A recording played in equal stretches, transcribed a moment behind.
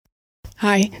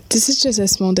Hi, this is just a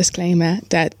small disclaimer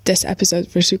that this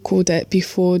episode was recorded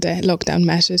before the lockdown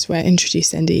measures were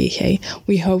introduced in the UK.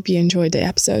 We hope you enjoyed the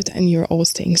episode and you're all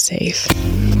staying safe.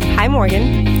 Hi,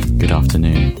 Morgan. Good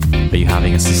afternoon. Are you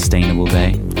having a sustainable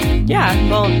day? Yeah,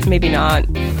 well, maybe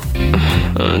not.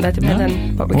 That depends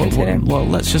on what we consider. Well,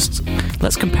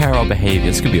 let's compare our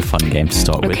behaviour. This could be a fun game to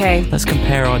start with. Okay. Let's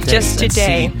compare our days. Just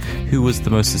today. And see who was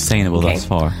the most sustainable thus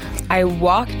far. I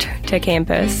walked to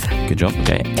campus. Good job.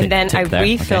 Okay. And then I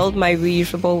refilled my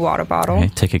reusable water bottle. Okay,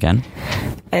 tick again.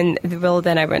 And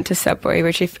then I went to Subway,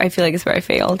 which I feel like is where I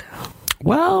failed.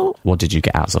 Well, what did you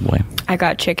get out of Subway? I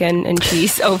got chicken and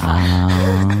cheese. Okay,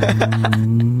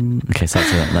 so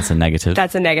that's a negative.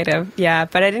 That's a negative, yeah.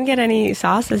 But I didn't get any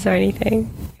sauces or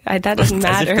anything. That doesn't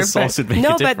matter. As if the sauce would make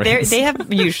a difference. But they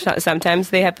have sometimes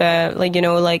they have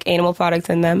like animal products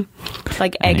in them,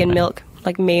 like egg and milk.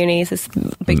 Like mayonnaise is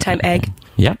big time egg.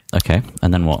 Yeah. Okay.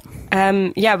 And then what?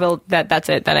 That's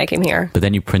it. Then I came here. But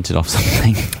then you printed off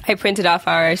something. I printed off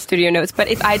our studio notes, but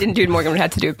if I didn't do it, Morgan would have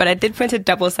to do it. But I did print it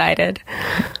double-sided.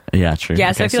 Yeah, true.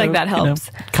 Yeah, so I feel like that helps.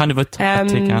 Kind of a tick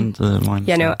and minus.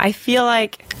 Yeah, no, I feel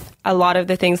like a lot of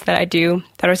the things that I do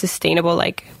that are sustainable,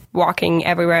 like walking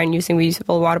everywhere and using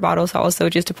reusable water bottles, are also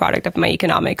just a product of my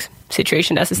economic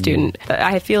situation as a student. But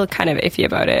I feel kind of iffy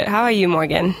about it. How are you,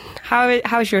 Morgan? How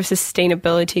is your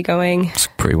sustainability going? It's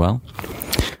pretty well.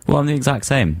 Well, I'm the exact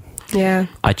same. Yeah.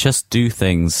 I just do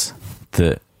things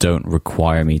that don't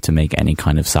require me to make any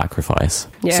kind of sacrifice.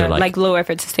 Yeah, so like low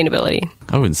effort sustainability.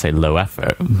 I wouldn't say low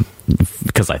effort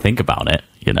because I think about it,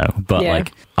 but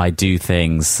like I do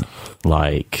things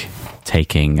like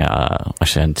taking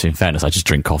actually, in fairness, I just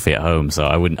drink coffee at home, so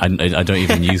I don't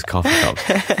even use coffee cups.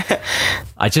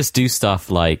 I just do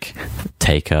stuff like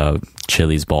take a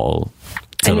Chili's bottle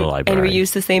to the library. And we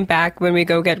use the same bag when we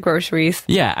go get groceries.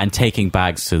 Yeah, and taking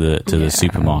bags to the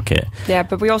supermarket. Yeah,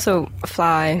 but we also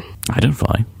fly. I don't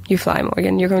fly. You fly,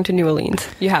 Morgan. You're going to New Orleans.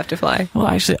 You have to fly. Well,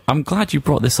 actually, I'm glad you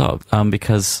brought this up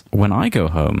because when I go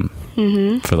home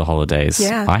for the holidays,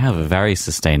 I have a very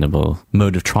sustainable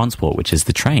mode of transport, which is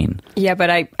the train. Yeah,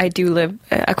 but I do live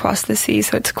across the sea,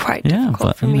 so it's quite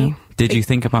difficult for me. Did you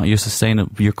think about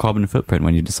your carbon footprint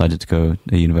when you decided to go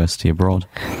to university abroad?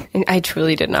 I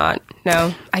truly did not.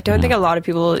 No. I don't think a lot of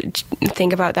people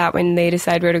think about that when they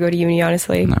decide where to go to uni,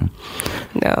 honestly.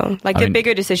 No. Like the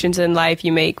bigger decisions in life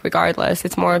you make regardless.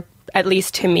 It's more, at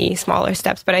least to me, smaller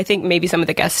steps. But I think maybe some of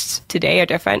the guests today are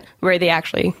different, where they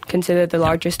actually consider the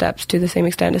larger steps to the same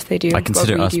extent as they do. I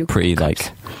consider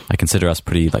us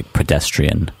pretty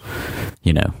pedestrian,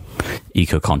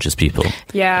 eco-conscious people.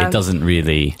 Yeah. It doesn't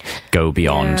really go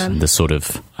beyond the sort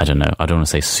of, I don't want to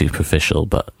say superficial,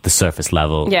 but the surface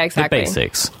level. Yeah, exactly. The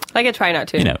basics. Like I try not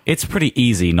to. It's pretty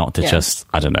easy not to just,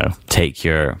 take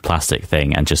your plastic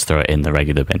thing and just throw it in the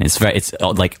regular bin. It's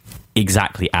like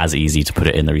exactly as easy to put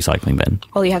it in the recycling bin.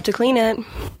 Well, you have to clean it.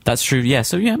 That's true. Yeah.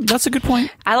 So that's a good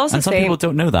point. I'll also and some people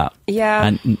don't know that. Yeah.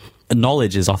 And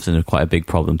knowledge is often quite a big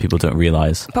problem. People don't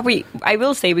realize. But I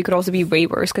will say we could also be way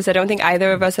worse, because I don't think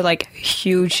either of us are like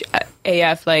huge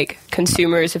AF like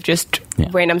consumers of just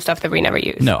random stuff that we never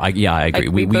use. No, I agree.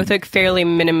 Like, we both look fairly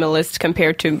minimalist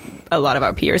compared to a lot of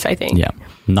our peers, I think. Yeah.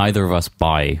 Neither of us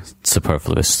buy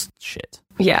superfluous shit.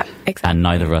 Yeah, exactly. And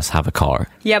neither of us have a car.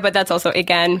 Yeah, but that's also,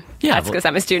 again, that's because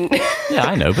I'm a student. Yeah,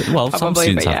 I know, but some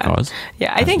students have cars.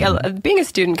 Yeah, I think being a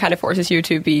student kind of forces you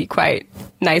to be quite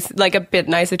nice, like a bit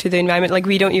nicer to the environment. Like,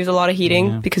 we don't use a lot of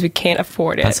heating because we can't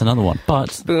afford it. That's another one.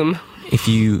 But boom. If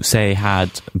you, say,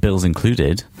 had bills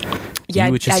included,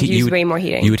 you would just use way more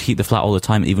heating. You would heat the flat all the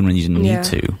time, even when you didn't need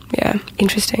to. Yeah,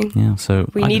 interesting. Yeah, so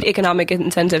we need economic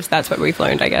incentives. That's what we've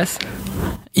learned, I guess.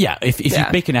 Yeah, if you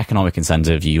make an economic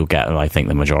incentive, you'll get, I think,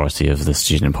 the majority of the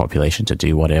student population to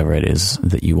do whatever it is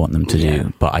that you want them to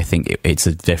do. But I think it's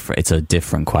a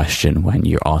different question when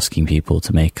you're asking people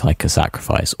to make like a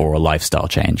sacrifice or a lifestyle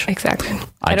change. Exactly.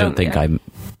 I don't think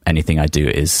anything I do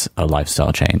is a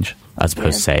lifestyle change. As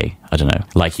opposed to, say, I don't know,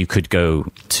 like you could go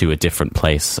to a different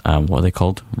place. What are they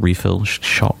called? Refill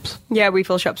shops? Yeah,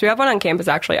 refill shops. We have one on campus,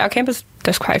 actually. Our campus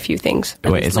does quite a few things.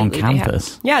 Wait, it's on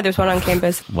campus? Yeah, there's one on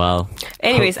campus. Well,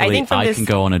 anyways, I think I can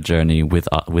go on a journey with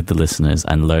the listeners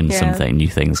and learn something, new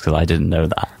things, because I didn't know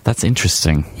that. That's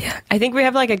interesting. Yeah, I think we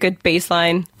have like a good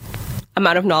baseline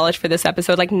amount of knowledge for this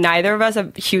episode. Like, neither of us are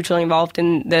hugely involved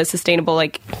in the sustainable,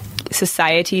 like,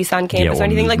 societies on campus or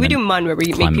anything. Like, we do MUN, where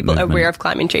we make people aware of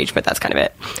climate change, but that's kind of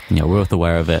it. Yeah, we're both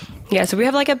aware of it. Yeah, so we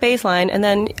have like a baseline, and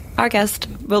then our guest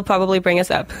will probably bring us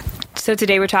up So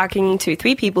today we're talking to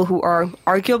 3 people who are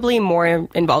arguably more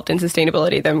involved in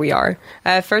sustainability than we are.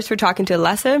 First, we're talking to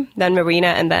Lasse, then Marina,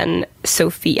 and then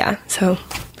Sophia. So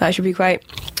that should be quite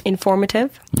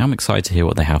informative. I'm excited to hear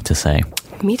what they have to say.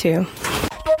 Me too.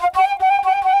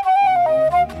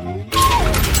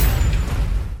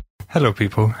 Hello,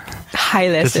 people. Hi,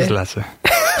 Lasse. This is Lasse.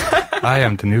 I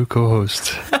am the new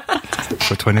co-host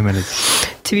for 20 minutes.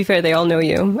 To be fair, they all know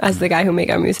you as the guy who make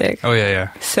our music. Oh,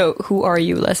 yeah. So who are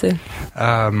you, Lasse?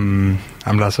 I'm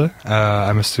Lasse.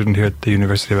 I'm a student here at the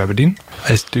University of Aberdeen.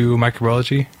 I do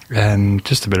microbiology and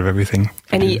just a bit of everything.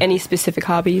 Any specific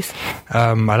hobbies?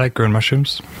 I like growing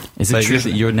mushrooms. Is it true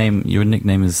that your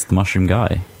nickname is the Mushroom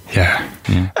Guy? Yeah.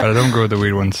 But I don't grow the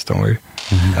weird ones, don't worry.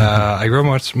 I grow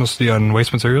mostly on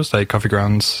waste materials like coffee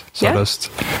grounds,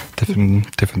 sawdust,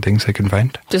 different things I can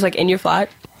find. Just like in your flat?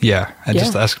 Yeah, and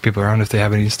just ask people around if they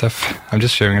have any stuff. I'm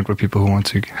just sharing it with people who want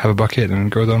to have a bucket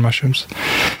and grow their own mushrooms.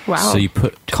 Wow. So you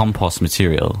put compost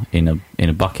material in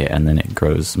a bucket and then it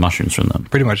grows mushrooms from them?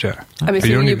 Pretty much, yeah. I'm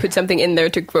assuming you put something in there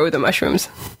to grow the mushrooms.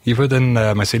 You put in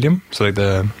mycelium, so like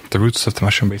the roots of the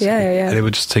mushroom, basically. Yeah. And it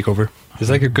would just take over.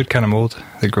 It's like a good kind of mold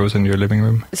that grows in your living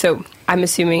room. So I'm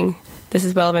assuming this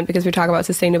is relevant because we talk about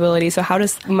sustainability. So how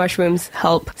does mushrooms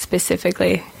help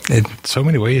specifically? In so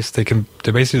many ways. They're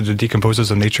basically the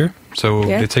decomposers of nature. So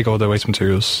they take all the waste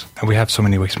materials. And we have so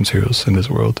many waste materials in this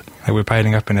world. And we're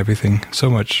piling up in everything. So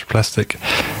much plastic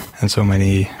and so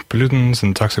many pollutants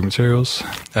and toxic materials.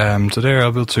 So they're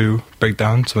able to break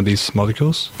down some of these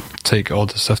molecules, take all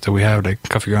the stuff that we have, like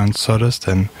coffee grounds, sawdust,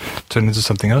 and turn it into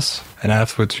something else. And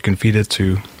afterwards you can feed it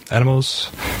to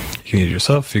animals. You can eat it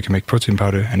yourself, you can make protein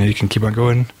powder, and then you can keep on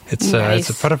going. It's nice.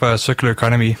 It's a part of a circular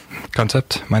economy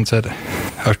concept, mindset.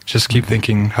 Or just keep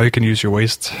thinking how you can use your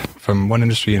waste from one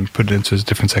industry and put it into a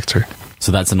different sector.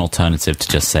 So that's an alternative to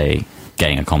just, say,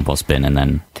 getting a compost bin and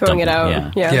then throwing it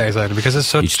out. Yeah, exactly. Because it's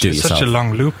such a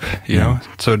long loop, you know.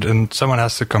 So then someone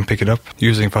has to come pick it up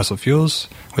using fossil fuels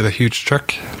with a huge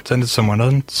truck, send it to someone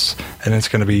else, and it's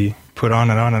going to be put on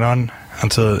and on and on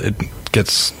until it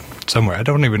gets somewhere. I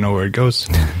don't even know where it goes.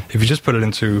 If you just put it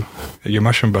into your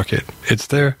mushroom bucket, it's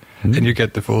there, and you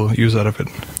get the full use out of it.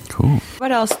 Cool.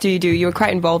 What else do you do? You're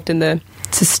quite involved in the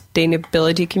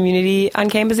sustainability community on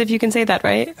campus, if you can say that,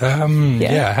 right?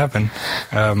 Yeah, I have been.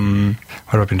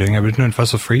 What have I been doing? I've been doing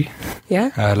fossil free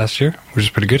last year, which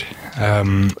is pretty good.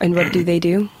 And what do they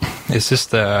do? It's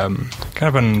just kind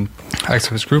of an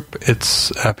activist group.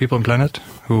 It's People and Planet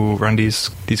who run these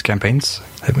campaigns.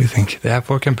 Let me think. They have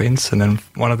 4 campaigns, and then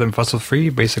one of them fossil free,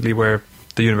 basically where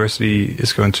the university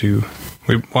is going to.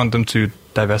 We want them to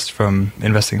divest from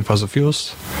investing in fossil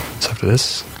fuels, stuff like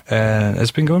this, and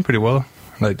it's been going pretty well.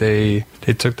 Like they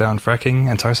took down fracking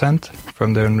and tar sand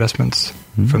from their investments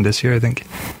from this year, I think.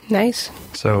 Nice.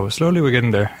 So slowly we're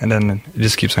getting there, and then it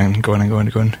just keeps on going and going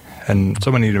and going. And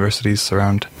so many universities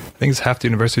around. I think it's half the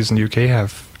universities in the UK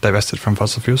have divested from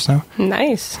fossil fuels now.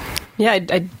 Nice. Yeah, I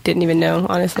didn't even know,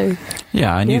 honestly.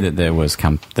 Yeah, I knew that there was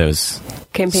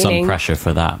campaigning, some pressure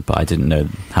for that, but I didn't know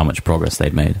how much progress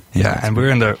they'd made. Yeah, and we're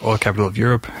in the oil capital of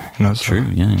Europe, you know. So true,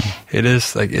 yeah. It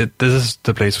is like this is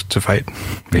the place to fight,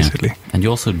 basically. Yeah. And you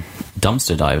also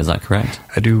dumpster dive, is that correct?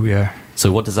 I do, yeah.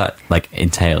 So what does that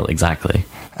entail exactly?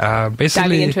 Basically,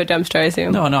 diving into a dumpster, I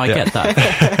assume. No, I get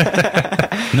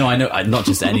that. No, I know, not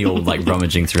just any old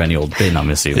rummaging through any old bin. I'm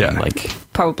assuming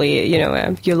probably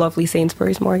your lovely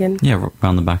Sainsbury's, Morgan. Yeah,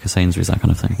 around the back of Sainsbury's, that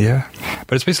kind of thing. Yeah,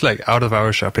 but it's basically like out of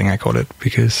hour shopping, I call it,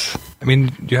 because I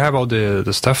mean you have all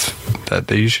the stuff that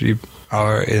they usually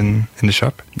are in the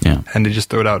shop, and they just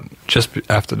throw it out just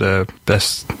after the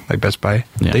Best Buy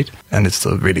date, and it's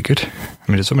still really good.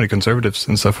 I mean, there's so many conservatives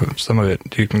and stuff. Some of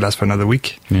it you can last for another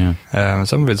week. Yeah,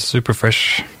 some of it's super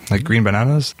fresh, like green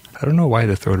bananas. I don't know why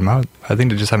they throw them out. I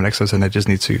think they just have an excess and they just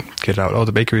need to get it out. All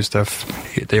the bakery stuff,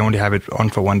 they only have it on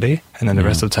for one day, and then the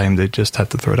rest of the time they just have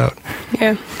to throw it out.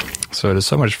 Yeah. So there's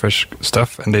so much fresh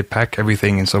stuff, and they pack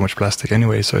everything in so much plastic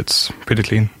anyway, so it's pretty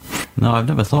clean. No, I've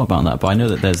never thought about that, but I know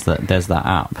that there's that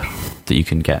app that you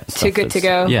can get. Too Good to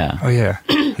Go. Yeah. Oh yeah,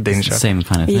 a Danish app. Same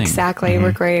kind of thing. Exactly,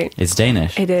 we're great. It's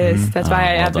Danish. It is. That's why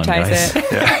I advertise it.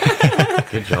 Yeah.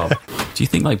 Good job. Do you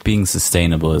think being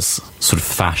sustainable is sort of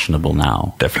fashionable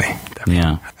now? Definitely.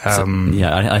 Yeah.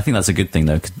 I think that's a good thing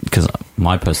though, because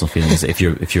my personal feeling is if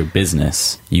you're a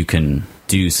business, you can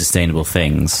do sustainable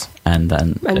things and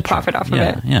profit off of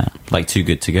it. Yeah, like Too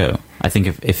Good to Go. I think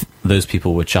if those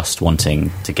people were just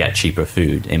wanting to get cheaper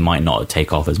food, it might not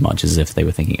take off as much as if they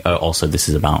were thinking, oh, also this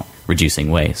is about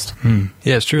reducing waste.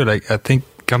 Yeah, it's true. Like I think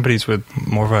companies with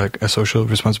more of a social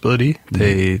responsibility,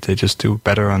 they just do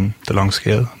better on the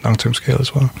long-term scale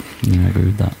as well. Yeah, I agree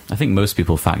with that. I think most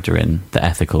people factor in the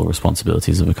ethical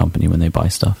responsibilities of a company when they buy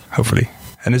stuff. Hopefully.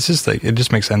 And it's just like, it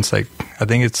just makes sense. Like, I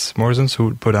think it's Morrison's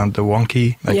who put out the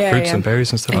wonky fruits and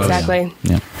berries and stuff. Exactly.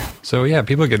 Yeah. So yeah,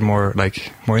 people get more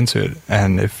into it,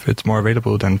 and if it's more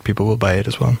available, then people will buy it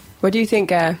as well. What do you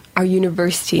think our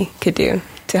university could do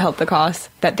to help the cause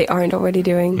that they aren't already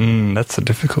doing? That's a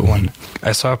difficult one.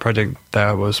 I saw a project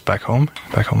that was back home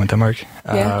in Denmark.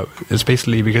 It's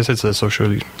basically because it's a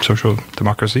social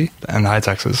democracy and high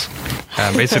taxes.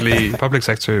 Basically, public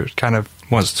sector kind of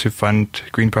wants to fund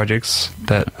green projects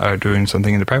that are doing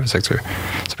something in the private sector.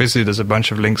 So basically, there's a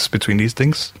bunch of links between these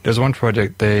things. There's one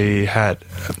project, they had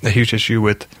a huge issue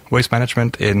with waste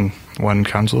management in one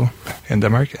council in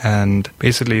Denmark, and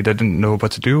basically they didn't know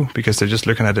what to do because they're just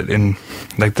looking at it in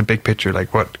like the big picture,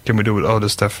 like what can we do with all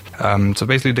this stuff. So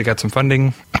basically they got some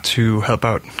funding to help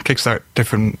out kickstart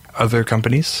different other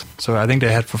companies. So I think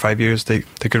they had for 5 years they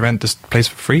could rent this place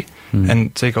for free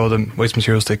and take all the waste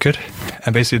materials they could,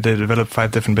 and basically they developed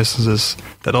 5 different businesses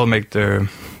that all make their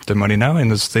money now in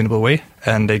a sustainable way,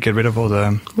 and they get rid of all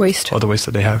the waste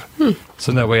that they have.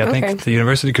 So in that way, I think the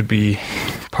university could be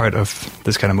part of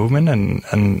this kind of movement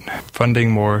and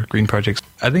funding more green projects.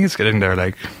 I think it's getting there,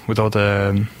 like with all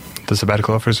the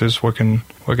sabbatical officers working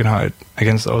hard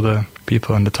against all the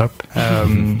people on the top.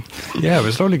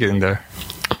 We're slowly getting there.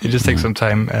 It just takes some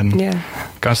time and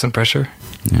constant pressure.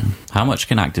 Yeah. How much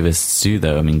can activists do,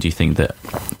 though? I mean, do you think that,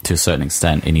 to a certain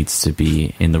extent, it needs to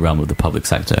be in the realm of the public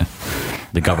sector,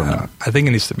 the government? I think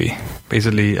it needs to be.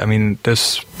 Basically, I mean,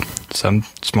 there's some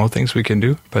small things we can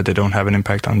do, but they don't have an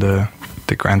impact on the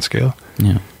grand scale.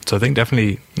 Yeah. So I think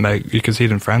definitely, like, you can see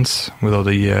it in France with all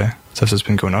the stuff that's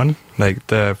been going on. Like,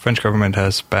 the French government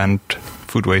has banned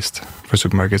food waste for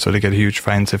supermarkets, so they get huge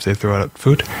fines if they throw out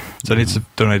food. So it needs to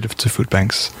donate it to food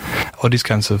banks. All these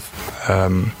kinds of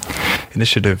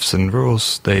initiatives and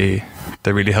rules, they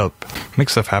really help make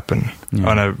stuff happen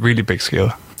on a really big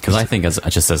scale. Because I think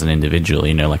as an individual,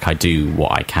 you know, like I do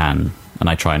what I can and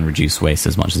I try and reduce waste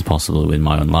as much as possible in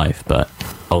my own life, but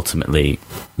ultimately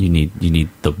you need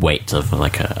the weight of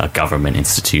like a government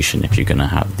institution if you're going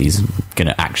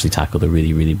to actually tackle the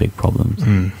really, really big problems.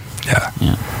 On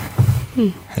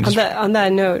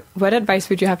that note, what advice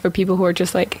would you have for people who are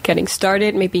just like getting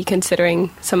started, maybe considering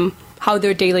how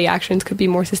their daily actions could be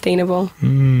more sustainable?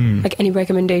 Like any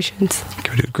recommendations?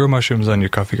 Grow mushrooms on your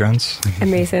coffee grounds.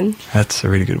 Amazing. That's a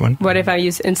really good one. What if I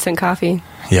use instant coffee?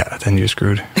 Yeah, then you're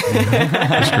screwed.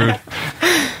 You're screwed.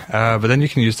 But then you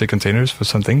can use the containers for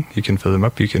something. You can fill them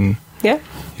up. You can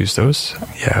use those.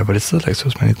 Yeah, but it's still like so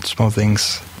many small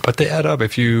things. But they add up.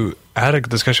 I had a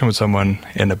discussion with someone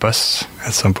in a bus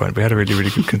at some point. We had a really,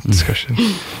 really good discussion.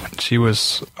 She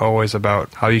was always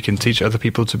about how you can teach other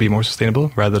people to be more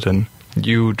sustainable rather than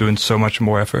you doing so much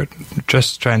more effort.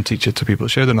 Just try and teach it to people.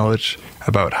 Share the knowledge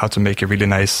about how to make a really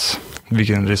nice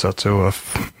vegan risotto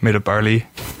made of barley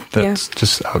that's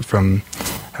just out from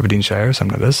Aberdeenshire or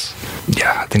something like this.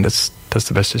 Yeah, I think that's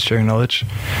the best, is sharing knowledge.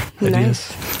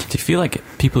 Ideas. Do you feel like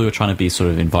people who are trying to be sort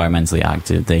of environmentally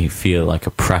active, they feel like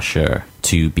a pressure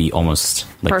to be almost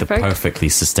like the perfectly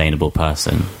sustainable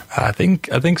person? I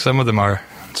think some of them are,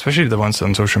 especially the ones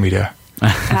on social media.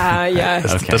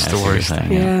 That's the worst.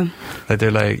 Like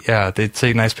they're like, they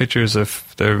take nice pictures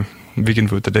of their vegan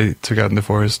food that they took out in the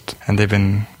forest, and they've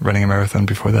been running a marathon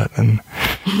before that, and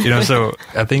so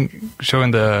I think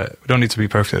showing we don't need to be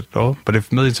perfect at all, but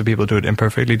if millions of people do it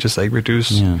imperfectly, just like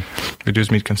reduce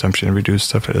meat consumption, reduce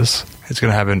stuff like this, it's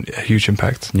going to have a huge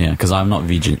impact. Yeah, because I'm not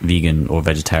vegan or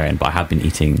vegetarian, but I have been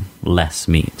eating less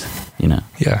meat,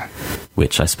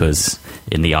 which I suppose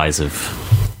in the eyes of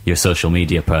your social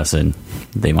media person,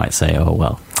 they might say, oh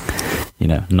well,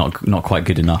 not quite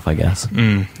good enough, I guess.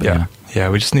 Yeah,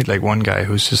 we just need like one guy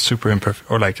who's just super imperfect,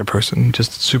 or like a person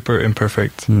just super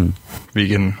imperfect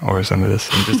vegan or something like this,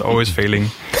 and just always failing,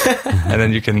 and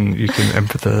then you can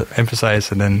emphasize,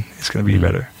 and then it's going to be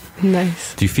better.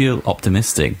 Nice. Do you feel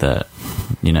optimistic that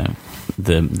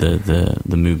the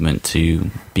movement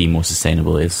to be more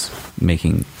sustainable is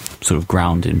making sort of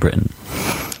ground in Britain?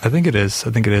 I think it is.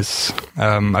 I've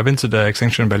been to the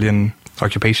Extinction Rebellion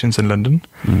occupations in London,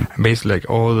 and basically like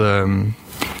all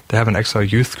they have an extra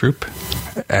youth group,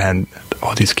 and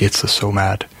all these kids are so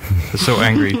mad. They're so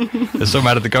angry. They're so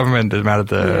mad at the government. They're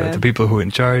mad at the people who are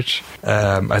in charge.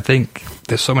 I think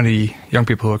there's so many young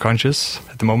people who are conscious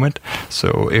at the moment.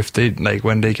 So if they, like,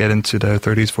 when they get into their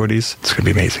 30s, 40s, it's going to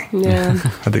be amazing. Yeah. I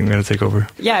think they're going to take over.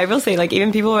 Yeah, I will say, like,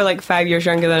 even people who are like 5 years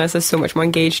younger than us are so much more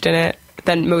engaged in it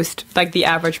than most, like the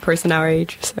average person our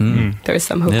age. So there's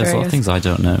some hope there. There's a lot of things I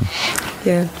don't know.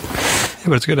 Yeah. Yeah,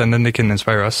 but it's good, and then they can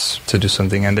inspire us to do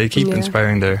something, and they keep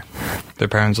inspiring their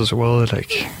parents as well.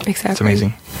 Like, exactly, it's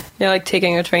amazing. Yeah, like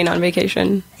taking a train on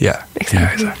vacation. Yeah,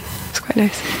 exactly. Yeah, it's quite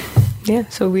nice. Yeah,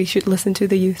 so we should listen to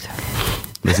the youth.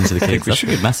 Listen to the kids. That's a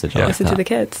good message. Yeah. Listen to the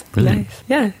kids. Brilliant. Nice.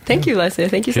 Yeah. Thank you, Lasse.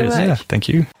 Thank you so much. Yeah, thank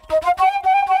you.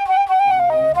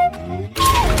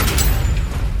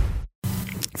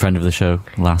 Friend of the show,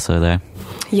 Lasse there.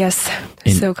 Yes.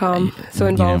 So calm. So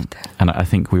involved. You know, and I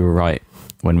think we were right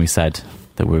when we said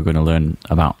that we were going to learn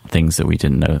about things that we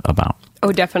didn't know about.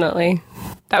 Oh, definitely.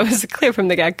 That was clear from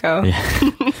the get-go.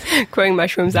 Yeah. Growing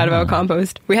mushrooms out of our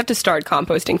compost. We have to start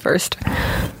composting first.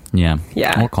 Yeah.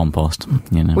 Yeah. Or compost,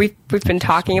 you know. We've been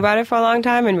talking about it for a long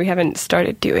time, and we haven't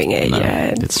started doing it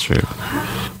yet. It's true.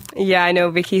 Yeah, I know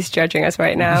Vicky's judging us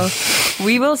right now.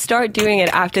 We will start doing it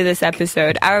after this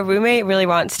episode. Our roommate really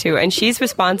wants to, and she's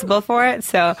responsible for it,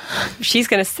 so she's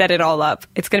going to set it all up.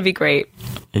 It's going to be great.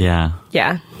 Yeah.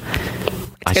 Yeah.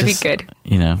 It's going to be good.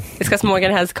 You know. It's because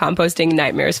Morgan has composting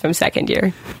nightmares from first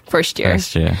year.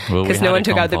 First year. Because no one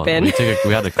took out the bin.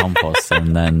 We had a compost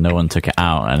and then no one took it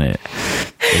out, and it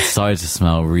started to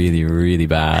smell really, really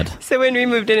bad. So when we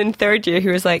moved in third year, he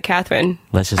was like, Catherine,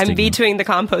 I'm vetoing the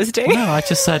composting. No, I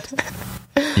just said,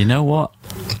 you know what?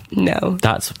 No.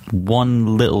 That's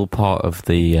one little part of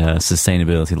the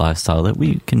sustainability lifestyle that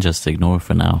we can just ignore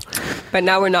for now. But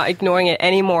now we're not ignoring it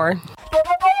anymore.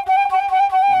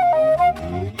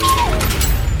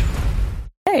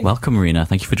 Hey. Welcome, Marina.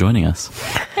 Thank you for joining us.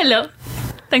 Hello.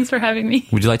 Thanks for having me.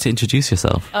 Would you like to introduce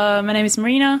yourself? My name is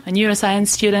Marina, a neuroscience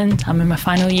student. I'm in my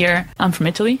final year. I'm from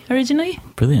Italy originally.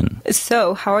 Brilliant.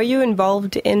 So, how are you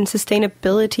involved in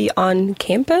sustainability on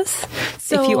campus,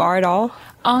 if you are at all?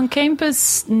 On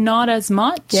campus, not as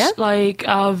much. Yeah? Like,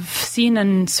 I've seen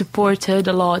and supported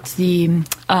a lot the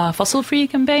fossil-free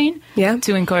campaign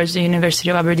to encourage the University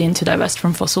of Aberdeen to divest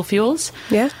from fossil fuels.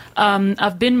 Yeah.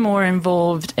 I've been more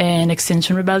involved in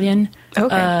Extinction Rebellion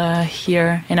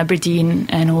here in Aberdeen,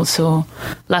 and also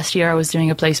last year I was doing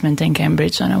a placement in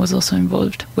Cambridge, and I was also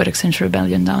involved with Extinction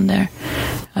Rebellion down there.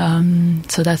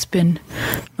 So that's been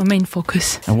my main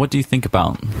focus. And what do you think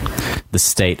about the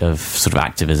state of sort of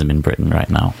activism in Britain right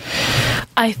now?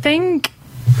 I think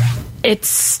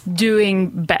it's doing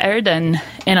better than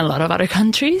in a lot of other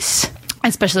countries,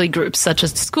 especially groups such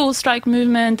as the school strike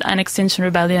movement and Extinction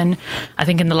Rebellion. I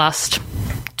think in the last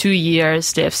 2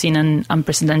 years, they have seen an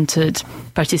unprecedented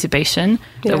participation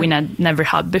that we never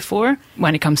had before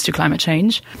when it comes to climate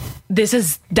change. This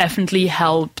has definitely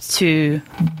helped to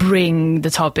bring the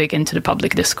topic into the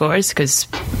public discourse, because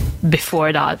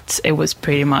before that, it was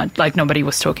pretty much like nobody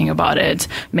was talking about it.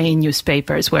 Main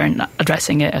newspapers weren't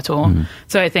addressing it at all.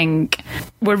 So I think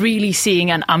we're really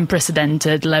seeing an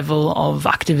unprecedented level of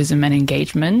activism and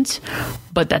engagement,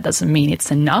 but that doesn't mean it's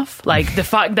enough. Like, the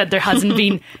fact that there hasn't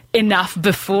been enough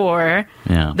before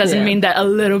doesn't mean that a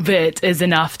little bit is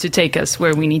enough to take us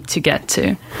where we need to get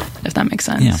to, if that makes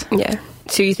sense. Yeah.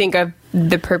 So you think of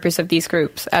the purpose of these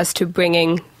groups as to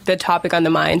bringing the topic on the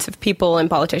minds of people and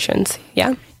politicians.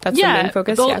 Yeah? That's the main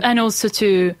focus. And also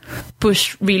to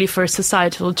push really for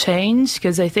societal change,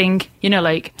 because I think,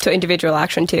 So individual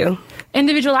action too.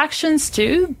 Individual actions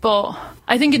too, but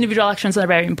I think individual actions are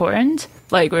very important.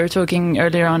 Like, we were talking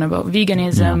earlier on about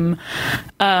veganism,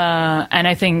 and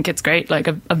I think it's great. Like,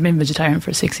 I've been vegetarian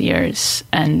for 6 years,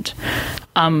 and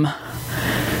I'm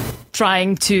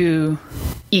trying to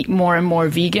eat more and more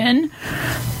vegan.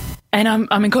 And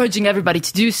I'm encouraging everybody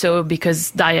to do so,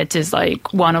 because diet is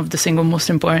like one of the single most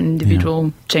important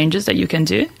individual changes that you can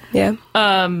do. Yeah.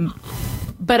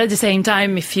 But at the same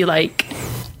time, if you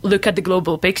look at the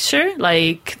global picture,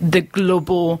 like the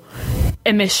global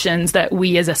emissions that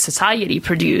we as a society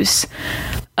produce,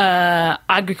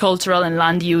 agricultural and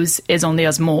land use is only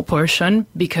a small portion,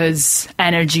 because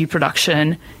energy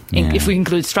production, if we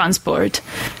include transport,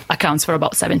 accounts for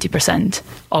about 70%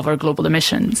 of our global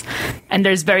emissions. And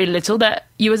there's very little that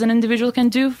you as an individual can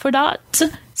do for that.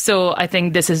 So I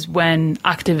think this is when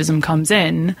activism comes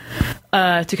in,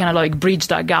 to kind of bridge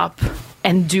that gap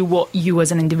and do what you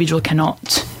as an individual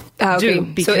cannot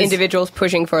do. So individuals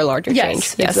pushing for a larger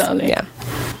change. Yes, exactly. Yeah.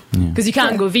 Because you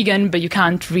can't go vegan, but you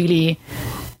can't really...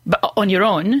 But on your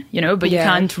own, but you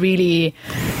can't really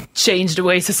change the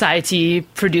way society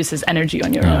produces energy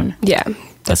on your own. Yeah.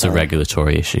 That's a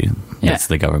regulatory issue. That's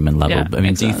the government level. Yeah, I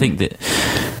mean, do you think that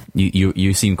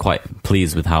you seem quite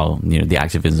pleased with how the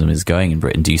activism is going in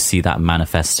Britain? Do you see that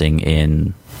manifesting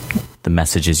in the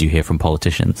messages you hear from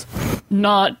politicians?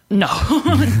 Not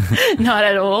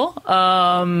at all.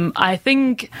 I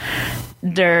think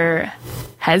there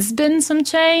has been some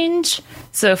change.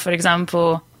 So, for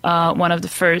example, one of the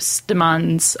first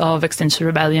demands of Extinction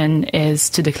Rebellion is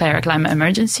to declare a climate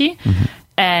emergency. Mm-hmm.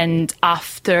 And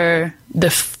after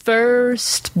the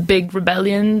first big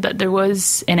rebellion that there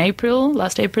was in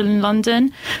last April in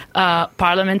London,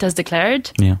 Parliament has declared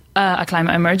a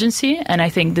climate emergency. And I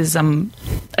think this is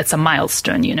it's a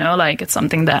milestone, like it's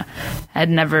something that had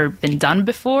never been done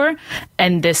before.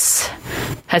 And this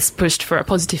has pushed for a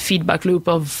positive feedback loop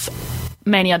of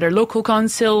many other local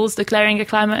councils declaring a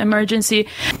climate emergency.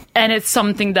 And it's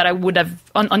something that I would have,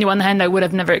 on the one hand, I would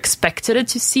have never expected it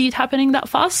to see it happening that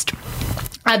fast.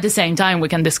 At the same time, we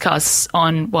can discuss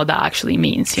on what that actually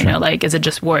means, like, is it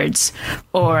just words,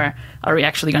 or are we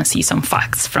actually going to see some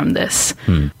facts from this?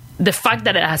 The fact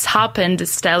that it has happened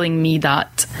is telling me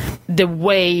that the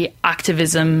way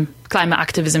climate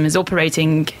activism is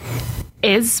operating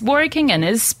is working and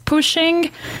is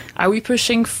pushing. Are we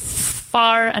pushing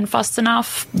far and fast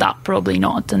enough? That probably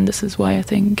not. And this is why I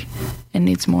think it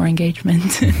needs more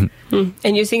engagement.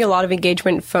 And you're seeing a lot of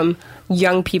engagement from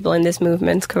young people in this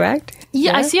movement, correct?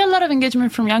 Yeah, I see a lot of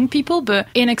engagement from young people, but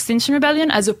in Extinction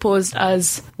Rebellion, as opposed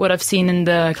as what I've seen in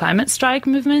the climate strike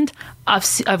movement,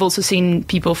 I've also seen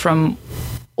people from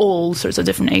all sorts of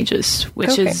different ages,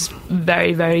 which is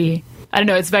very, very, I don't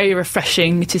know, it's very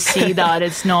refreshing to see that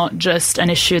it's not just an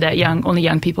issue that only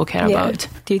young people care about.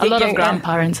 Do you think a lot of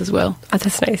grandparents as well. Oh,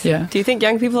 that's nice. Yeah. Do you think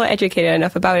young people are educated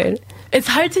enough about it? It's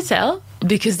hard to tell,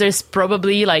 because there's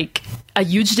probably like a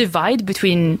huge divide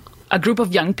between a group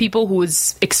of young people who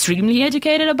is extremely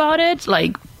educated about it,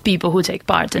 like people who take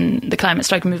part in the climate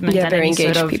strike movement, and very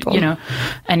engaged sort of, people.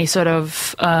 Any sort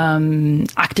of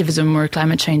activism or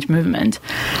climate change movement.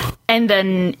 And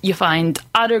then you find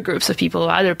other groups of people,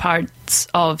 other parts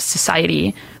of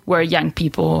society, where young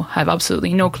people have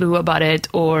absolutely no clue about it,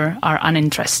 or are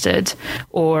uninterested,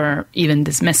 or even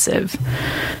dismissive.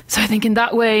 So I think in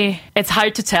that way, it's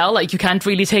hard to tell. Like, you can't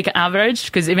really take an average,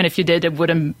 because even if you did, it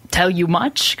wouldn't tell you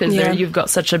much, because there you've got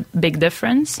such a big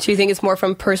difference. Do you think it's more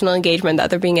from personal engagement that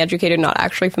they're being educated, not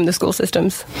actually from the school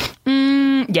systems?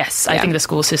 Yes, I think the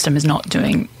school system is not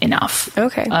doing enough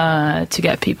to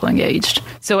get people engaged.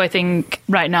 So I think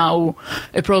right now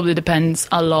it probably depends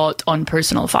a lot on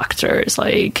personal factors,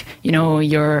 like,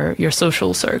 your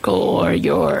social circle, or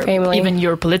your family, even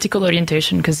your political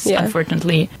orientation, because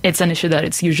unfortunately it's an issue that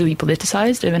it's usually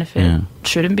politicized, even if it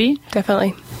shouldn't be.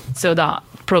 Definitely. So that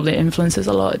probably influences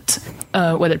a lot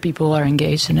whether people are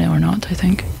engaged in it or not, I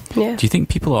think. Yeah. Do you think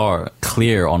people are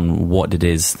clear on what it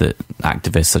is that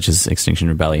activists such as Extinction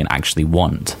Rebellion actually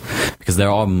want? Because there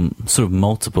are sort of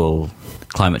multiple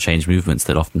climate change movements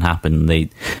that often happen. They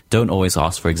don't always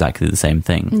ask for exactly the same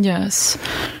thing. Yes.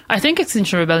 I think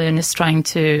Extinction Rebellion is trying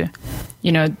to,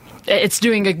 it's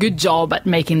doing a good job at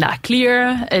making that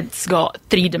clear. It's got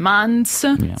 3 demands.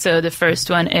 Yeah. So the first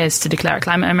one is to declare a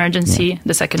climate emergency. Yeah.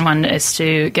 The second one is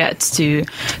to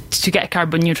get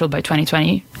carbon neutral by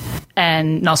 2020.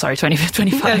 And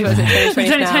 2025.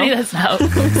 2020, that's now.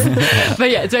 But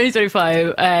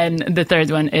 2025. And the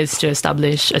third one is to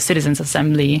establish a citizens'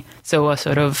 assembly, so a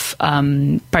sort of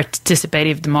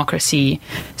participative democracy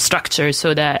structure,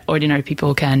 so that ordinary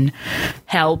people can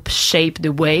help shape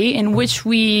the way in which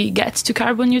we get to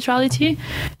carbon neutrality.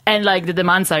 And the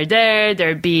demands are there,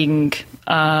 they're being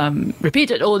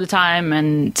repeated all the time,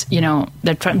 and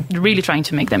they're really trying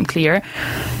to make them clear.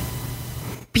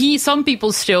 Some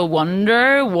people still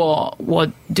wonder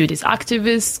what do this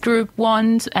activist group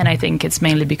want, and I think it's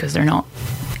mainly because they're not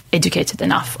educated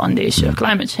enough on the issue of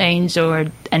climate change,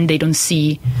 and they don't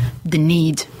see the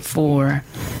need for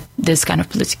this kind of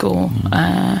political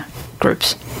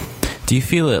groups. Do you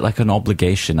feel it like an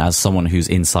obligation as someone who's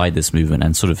inside this movement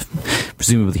and sort of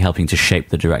presumably helping to shape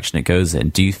the direction it goes in?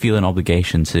 Do you feel an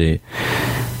obligation to,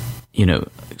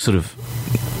 sort of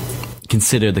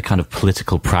consider the kind of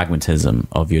political pragmatism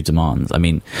of your demands? I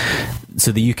mean,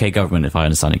 so the UK government, if I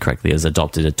understand it correctly, has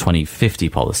adopted a 2050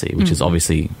 policy, which is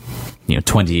obviously,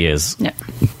 20 years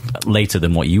later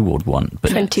than what you would want.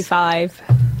 But 25.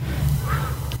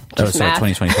 Oh, sorry,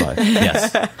 2025.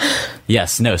 Yes.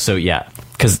 Yes, no, so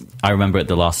because I remember at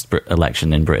the last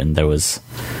election in Britain, there was,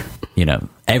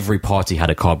 every party had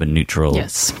a carbon neutral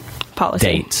policy.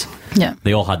 Date. Yeah.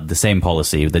 They all had the same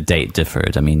policy, the date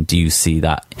differed. I mean, do you see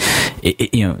that?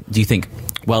 Do you think,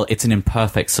 well, it's an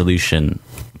imperfect solution,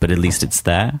 but at least it's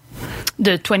there?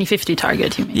 The 2050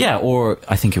 target, you mean? Yeah, or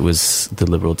I think it was the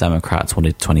Liberal Democrats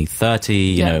wanted 2030,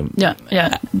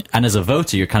 Yeah. And as a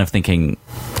voter, you're kind of thinking,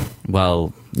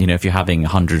 well, if you're having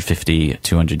 150,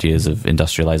 200 years of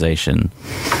industrialization,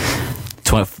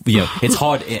 it's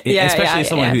hard, especially as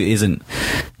someone who isn't,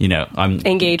 I'm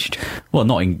engaged. Well,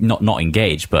 not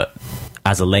engaged, but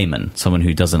as a layman, someone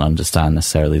who doesn't understand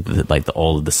necessarily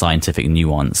all of the scientific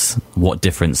nuance, what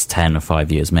difference 10 or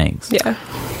 5 years makes? Yeah.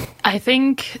 I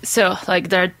think so. Like,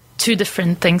 there are two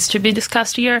different things to be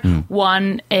discussed here.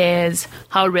 One is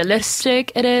how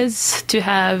realistic it is to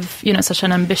have, you know, such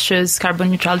an ambitious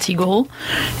carbon neutrality goal.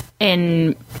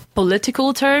 In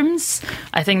political terms,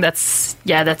 I think that's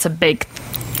a big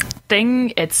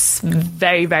thing. It's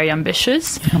very, very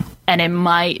ambitious, and it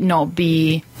might not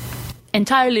be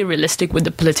entirely realistic with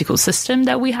the political system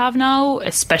that we have now,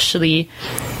 especially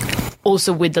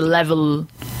also with the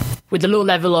low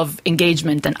level of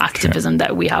engagement and activism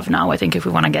that we have now. I think if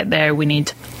we want to get there, we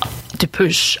need to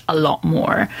push a lot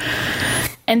more.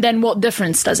 And then what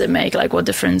difference does it make? Like, what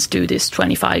difference do these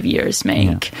 25 years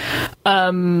make? Yeah.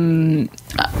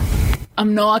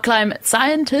 I'm not a climate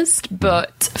scientist,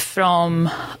 but from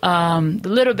the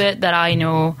little bit that I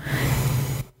know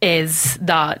is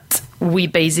that we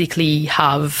basically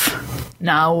have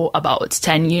now about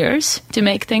 10 years to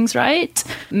make things right,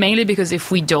 mainly because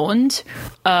if we don't,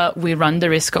 we run the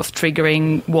risk of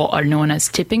triggering what are known as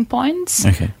tipping points.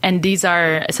 Okay. And these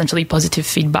are essentially positive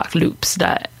feedback loops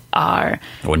that are...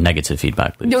 Or negative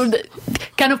feedback loops. No,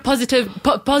 kind of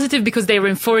positive because they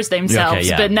reinforce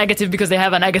themselves, but negative because they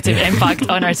have a negative impact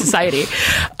on our society.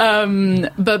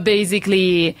 But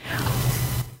basically...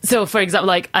 So, for example,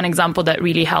 like an example that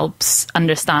really helps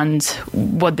understand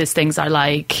what these things are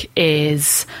like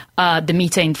is the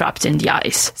methane trapped in the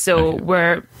ice.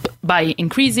 So by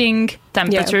increasing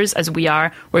temperatures as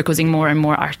we're causing more and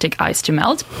more Arctic ice to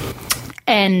melt.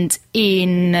 And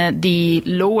in the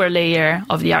lower layer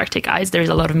of the Arctic ice, there's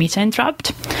a lot of methane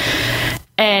trapped.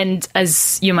 And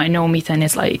as you might know, methane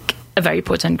is like a very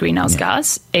potent greenhouse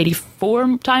gas,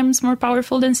 84 times more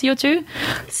powerful than CO2.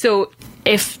 So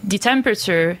if the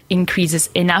temperature increases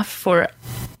enough for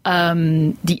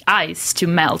the ice to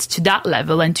melt to that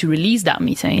level and to release that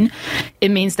methane, it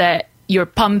means that you're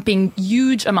pumping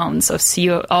huge amounts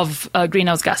of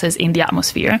greenhouse gases in the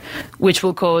atmosphere, which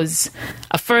will cause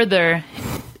a further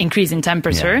increase in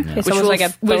temperature, which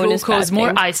will cause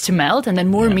more ice to melt and then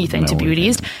more methane to be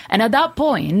released. And at that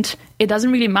point, it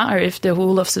doesn't really matter if the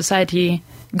whole of society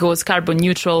goes carbon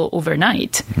neutral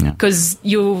overnight, because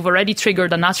you've already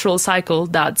triggered a natural cycle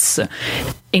that's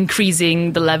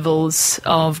increasing the levels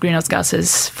of greenhouse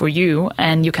gases for you,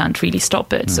 and you can't really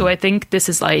stop it. So I think this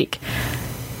is like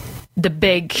the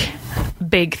big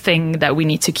thing that we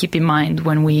need to keep in mind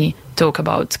when we talk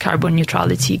about carbon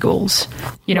neutrality goals.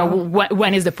 You know,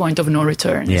 when is the point of no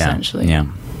return, essentially? Yeah.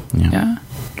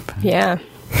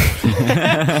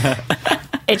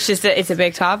 It's a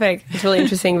big topic. It's really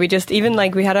interesting. We had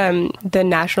the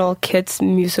National Kids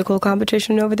Musical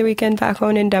Competition over the weekend back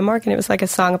home in Denmark, and it was like a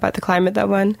song about the climate that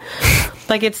won.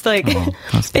 Like, it's like,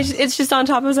 it's just on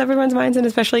top of everyone's minds, and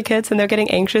especially kids, and they're getting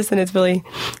anxious, and it's really,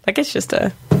 like, it's just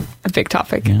a big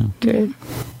topic to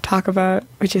talk about,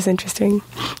 which is interesting.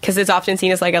 Because it's often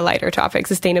seen as like a lighter topic,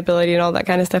 sustainability and all that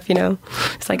kind of stuff, you know.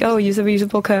 It's like, use a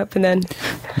reusable cup, and then...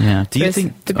 Yeah, do you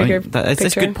think... the bigger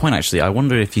that's a good point, actually. I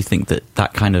wonder if you think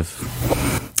that kind of...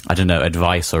 I don't know,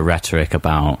 advice or rhetoric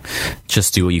about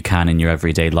just do what you can in your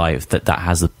everyday life, that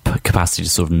has the capacity to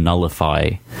sort of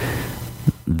nullify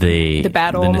the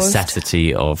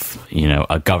necessity of, you know,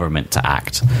 a government to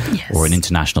act or an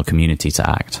international community to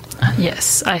act.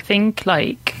 Yes, I think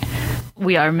like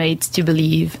we are made to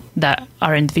believe that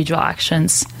our individual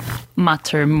actions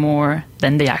matter more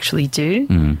than they actually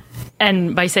do.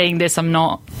 And by saying this, I'm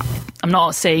not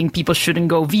saying people shouldn't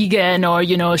go vegan or,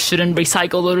 you know, shouldn't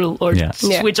recycle or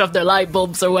switch off their light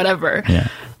bulbs or whatever.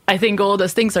 I think all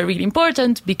those things are really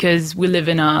important because we live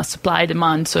in a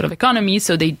supply-demand sort of economy,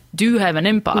 so they do have an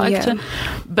impact.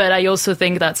 But I also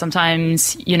think that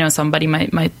sometimes, you know, somebody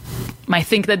might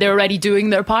think that they're already doing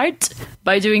their part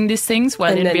by doing these things,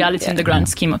 while in reality, in the grand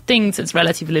scheme of things, it's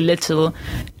relatively little,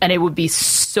 and it would be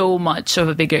so much of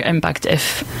a bigger impact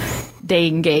if they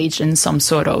engage in some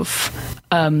sort of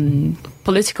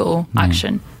political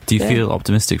action. Do you feel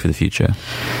optimistic for the future?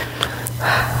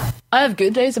 I have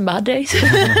good days and bad days.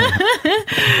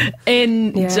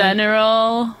 In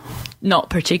general, not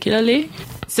particularly.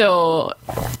 So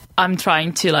I'm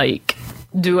trying to like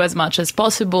do as much as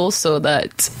possible so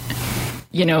that,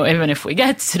 you know, even if we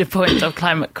get to the point of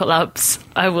climate collapse,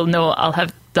 I will know I'll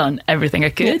have done everything I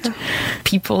could.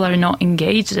 People are not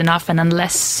engaged enough, and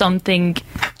unless something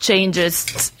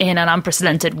changes in an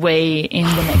unprecedented way in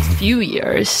the next few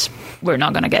years, we're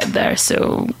not going to get there.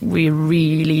 So we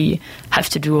really have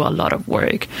to do a lot of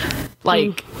work.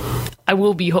 Like, I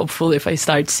will be hopeful if I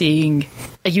start seeing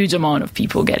a huge amount of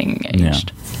people getting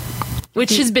engaged,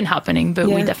 which has been happening, but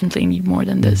we definitely need more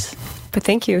than this. But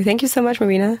thank you so much,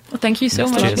 Marina. Well, thank you so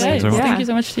much, guys. Thank you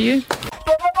so much to you.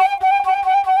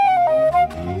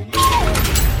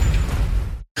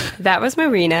 That was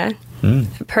Marina.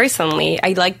 Personally,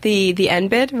 I like the end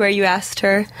bit where you asked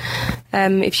her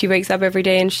if she wakes up every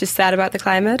day and she's sad about the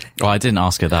climate. Well, I didn't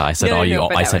ask her that. I said,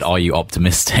 are you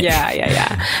optimistic?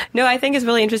 Yeah. No, I think it's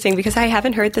really interesting because I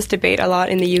haven't heard this debate a lot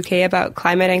in the UK about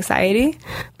climate anxiety,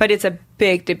 but it's a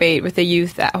big debate with the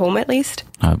youth at home, at least.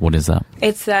 What is that?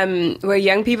 It's where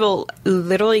young people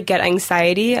literally get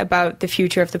anxiety about the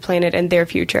future of the planet and their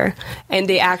future, and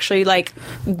they actually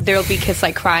there'll be kids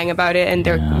crying about it, and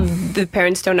the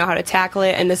parents don't know how to tackle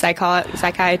it, and the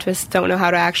psychiatrists don't know how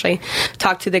to actually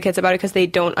talk to the kids about it because they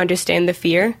don't understand the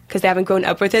fear because they haven't grown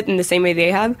up with it in the same way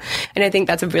they have. And I think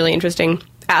that's a really interesting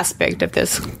aspect of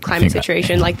this climate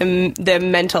situation, the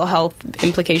mental health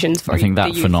implications for. I think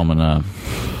that phenomena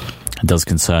does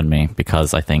concern me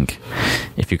because I think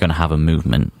if you're going to have a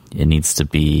movement, it needs to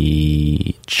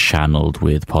be channeled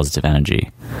with positive energy.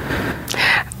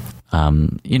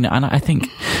 And I think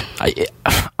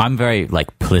I'm very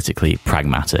politically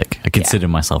pragmatic. I consider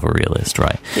myself a realist,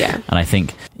 right? Yeah. And I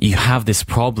think you have this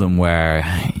problem where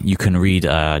you can read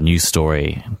a news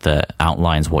story that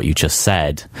outlines what you just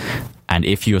said, and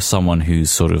if you're someone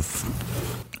who's sort of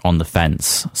on the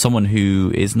fence, someone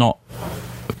who is not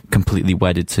completely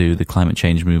wedded to the climate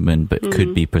change movement but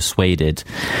could be persuaded,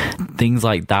 things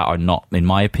like that are not, in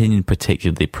my opinion,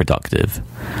 particularly productive.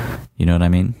 You know what I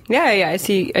mean? Yeah, I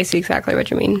see exactly what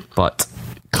you mean. But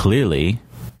clearly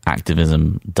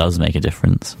activism does make a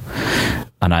difference,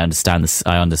 and I understand this.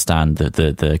 I understand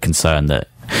the concern that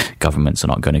governments are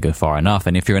not going to go far enough,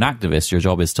 and if you're an activist, your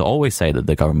job is to always say that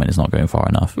the government is not going far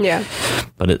enough. Yeah,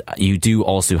 but you do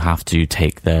also have to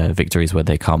take the victories where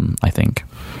they come, I think.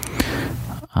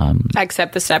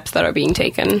 Accept the steps that are being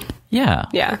taken. Yeah.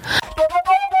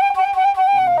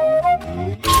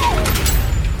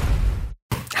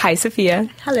 Hi, Sophia.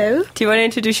 Hello. Do you want to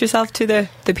introduce yourself to the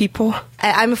people?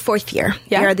 I'm a fourth year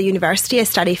here at the university. I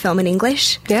study film and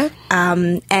English. Yeah.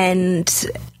 And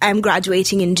I'm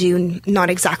graduating in June.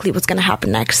 Not exactly what's going to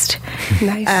happen next.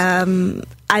 Nice.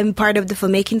 I'm part of the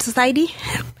Filmmaking Society,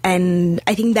 and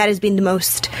I think that has been the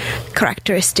most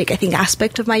characteristic,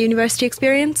 aspect of my university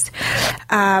experience.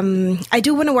 I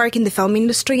do want to work in the film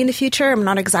industry in the future. I'm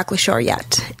not exactly sure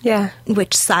yet. Yeah.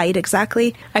 Which side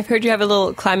exactly. I've heard you have a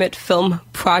little climate film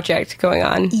project going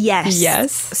on.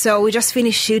 Yes. So we just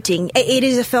finished shooting. It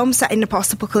is a film set in a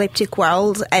post-apocalyptic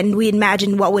world, and we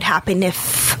imagine what would happen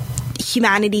if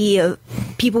humanity,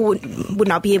 people would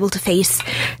not be able to face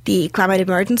the climate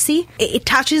emergency. It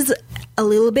touches a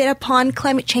little bit upon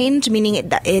climate change, meaning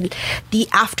the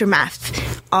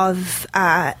aftermath of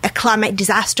a climate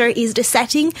disaster is the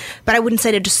setting, but I wouldn't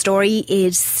say that the story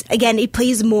is, again, it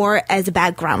plays more as a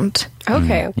background.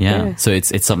 Okay. Yeah. So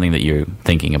it's something that you're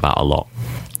thinking about a lot.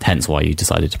 Hence why you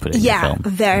decided to put it in the film.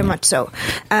 Very much so.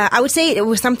 I would say it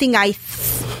was something I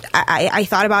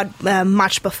thought about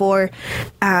much before.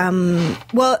 I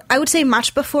would say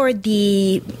much before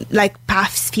the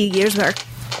past few years where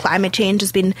climate change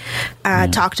has been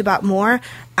talked about more,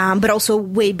 but also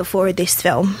way before this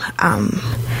film.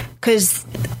 Because,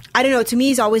 I don't know, to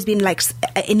me it's always been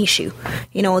an issue,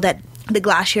 that the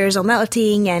glaciers are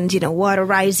melting and, water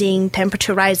rising,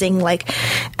 temperature rising.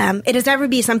 It has never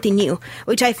been something new,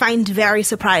 which I find very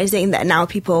surprising that now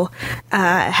people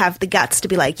have the guts to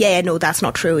be no, that's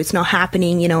not true. It's not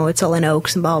happening. It's all in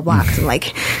hoax and blah, blah,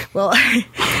 blah.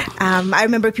 I'm I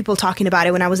remember people talking about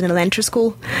it when I was in elementary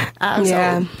school.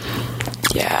 Yeah.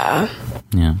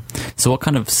 So what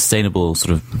kind of sustainable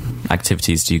sort of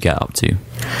activities do you get up to?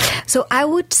 So I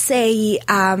would say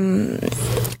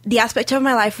the aspect of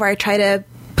my life where I try to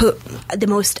put the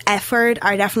most effort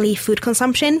are definitely food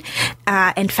consumption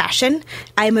and fashion.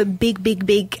 I'm a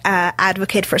big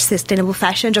advocate for sustainable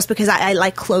fashion just because I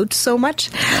like clothes so much.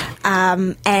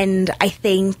 And I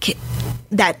think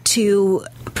that to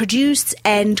produce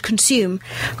and consume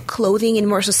clothing in a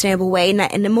more sustainable way,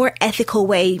 in a more ethical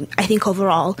way, I think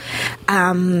overall,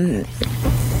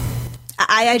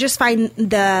 I just find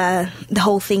the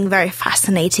whole thing very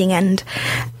fascinating, and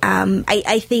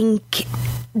I think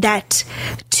that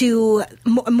to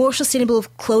more sustainable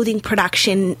clothing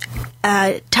production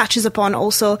touches upon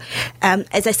also,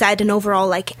 as I said, an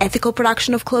overall ethical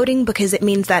production of clothing, because it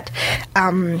means that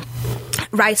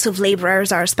rights of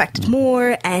laborers are respected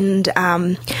more, and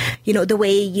the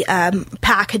way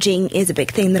packaging is a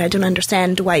big thing that I don't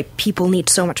understand why people need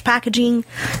so much packaging.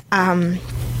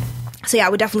 So I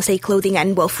would definitely say clothing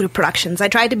and food productions. I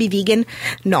try to be vegan,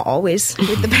 not always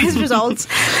with the best results.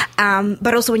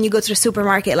 But also when you go to the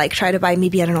supermarket, like try to buy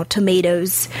maybe, I don't know,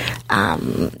 tomatoes,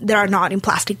 that are not in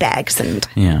plastic bags. And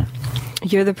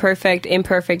you're the perfect,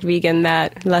 imperfect vegan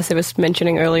that Lasse was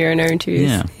mentioning earlier in our interviews.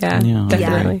 Yeah,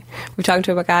 definitely. We've talked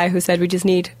to a guy who said we just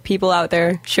need people out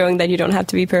there showing that you don't have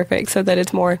to be perfect so that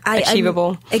it's more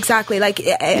achievable. Exactly. Like,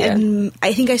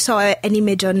 I think I saw an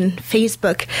image on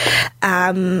Facebook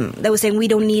that was saying we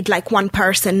don't need like one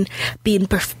person being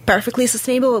perfectly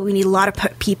sustainable, but we need a lot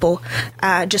of people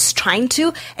just trying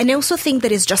to. And I also think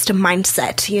that it's just a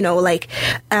mindset, you know, like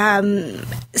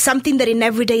something that in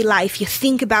everyday life you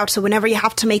think about. So whenever you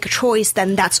have to make a choice,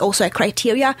 then that's also a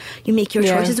criteria you make your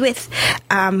choices with.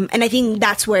 And I think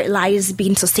that's where it lies,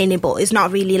 being sustainable. It's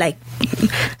not really like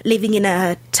living in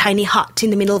a tiny hut in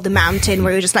the middle of the mountain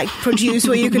where you just like produce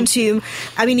what you consume.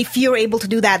 I mean, if you're able to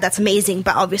do that, that's amazing.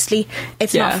 But obviously,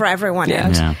 it's not for everyone.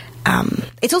 And,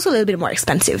 it's also a little bit more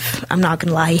expensive. I'm not going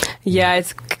to lie. Yeah,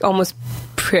 it's almost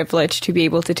privileged to be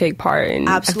able to take part in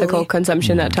ethical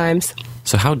consumption at times.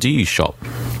 So how do you shop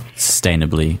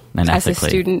sustainably and ethically? As a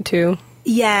student too.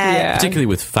 Yeah. Particularly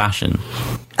with fashion.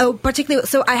 Oh, particularly.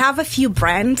 So I have a few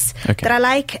brands that I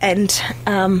like, and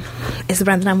is the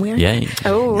brand that I'm wearing? Yeah.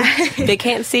 Oh, they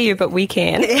can't see you, but we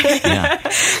can.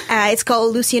 It's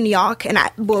called Lucian York, and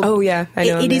I know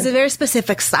it is a very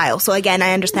specific style. So again,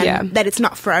 I understand that it's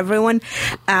not for everyone,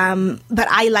 but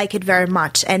I like it very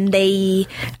much. And they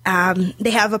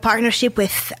have a partnership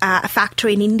with a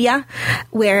factory in India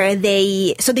where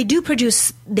they do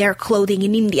produce their clothing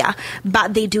in India,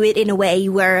 but they do it in a way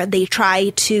where they try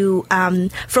to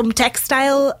from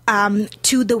textile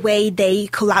to the way they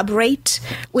collaborate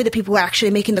with the people who are actually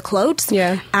making the clothes.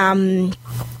 They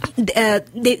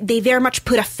very much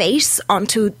put a face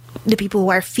onto the people who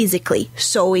are physically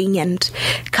sewing and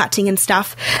cutting and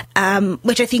stuff,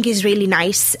 which I think is really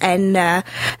nice. And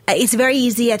it's very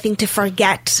easy, I think, to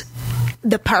forget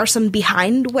the person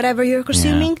behind whatever you're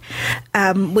consuming,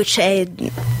 which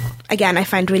again, I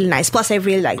find really nice. Plus, I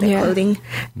really like their clothing,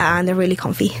 and they're really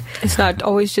comfy. It's not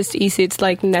always just easy. It's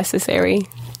like necessary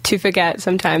to forget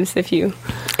sometimes if you...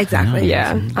 Exactly.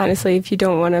 Yeah. Honestly, if you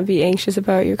don't want to be anxious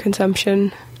about your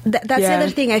consumption. That's the other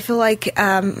thing. I feel like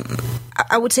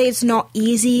I would say it's not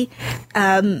easy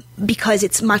because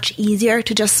it's much easier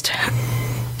to just...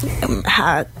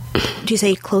 do you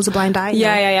say close a blind eye?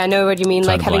 I know what you mean,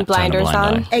 like having blinders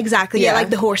on. Exactly, like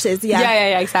the horses.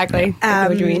 Yeah, exactly. I know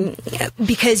what you mean.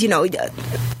 Because, you know,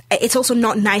 it's also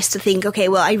not nice to think, okay,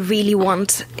 well, I really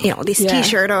want, you know, this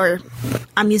T-shirt, or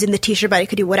I'm using the T-shirt, but it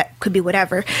could be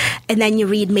whatever. And then you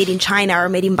read made in China or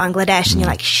made in Bangladesh, and you're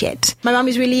like, shit. My mom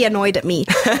is really annoyed at me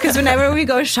because whenever we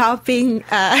go shopping...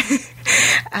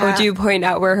 or do you point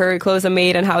out where her clothes are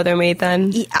made and how they're made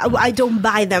then? I don't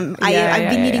buy them. I've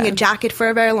been needing a jacket for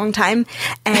a very long time,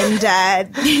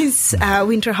 and these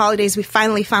winter holidays we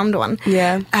finally found one.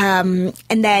 And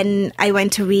then I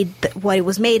went to read what it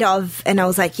was made of, and I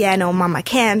was like, yeah, no, Mom, I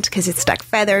can't, because it's like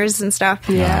feathers and stuff.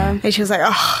 And she was like,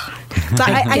 oh. But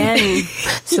again,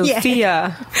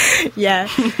 Sophia.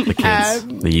 The kids,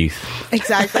 the youth.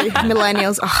 Exactly.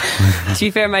 Millennials. To be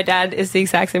fair, my dad is the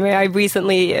exact same way. I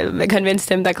recently convinced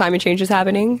him that climate change is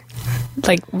happening,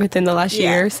 like within the last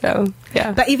year. So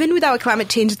but even without climate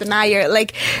change denier,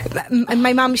 like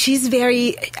my mom, she's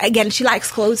very, again, she likes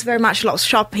clothes very much, loves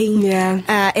shopping,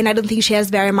 and I don't think she has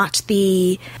very much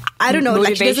the, I don't know,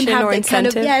 like she doesn't have that kind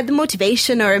of the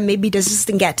motivation, or maybe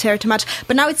doesn't get to her too much.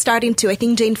 But now it's starting to. I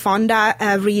think Jane Fonda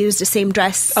reused the same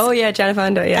dress. Oh yeah, Jane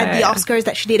Fonda. At the Oscars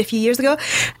that she did a few years ago.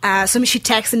 So she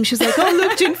texted me. She was like, "Oh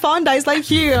look, Jane Fonda is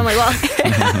like you." I'm like, "Well,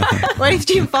 what if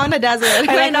Jane Fonda does it?"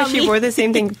 I like how she wore the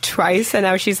same thing twice, and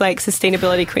now she's like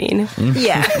sustainability queen.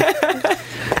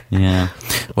 Yeah.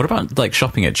 What about like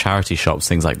shopping at charity shops,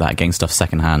 things like that, getting stuff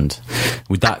secondhand?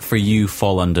 Would that for you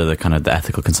fall under the kind of the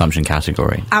ethical consumption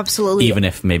category? Absolutely. Even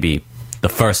if maybe the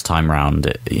first time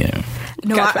round, you know.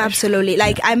 No, absolutely.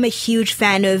 Like I'm a huge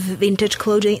fan of vintage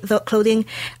clothing.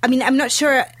 I mean, I'm not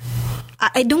sure.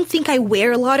 I don't think I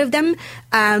wear a lot of them,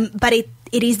 but it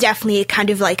is definitely a kind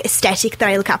of like aesthetic that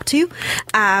I look up to,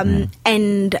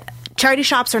 and charity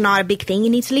shops are not a big thing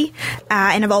in Italy,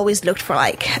 and I've always looked for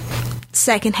like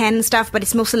secondhand stuff, but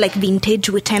it's mostly like vintage,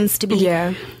 which tends to be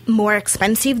more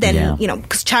expensive than you know,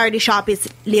 because charity shop is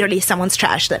literally someone's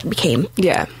trash that became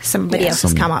somebody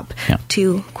else's come up,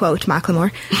 to quote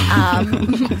Macklemore.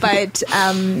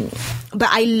 But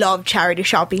I love charity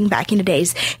shopping back in the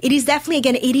days. It is definitely,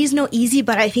 again, it is not easy,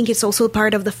 but I think it's also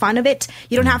part of the fun of it.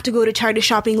 You don't have to go to charity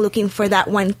shopping looking for that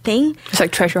one thing. It's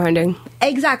like treasure hunting.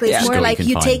 Exactly. It's more like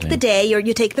you take the day or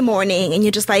you take the morning and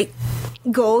you just like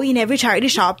go in every charity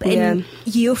shop and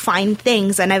you find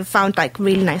things. And I've found like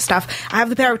really nice stuff. I have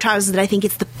the pair of trousers that I think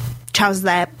it's the trousers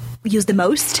that use the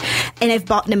most, and I've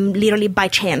bought them literally by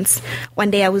chance.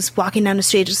 One day I was walking down the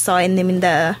street, just saw them in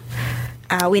the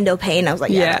window pane. I was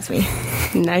like, yeah, that's me.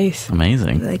 Nice.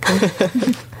 Amazing. Really cool.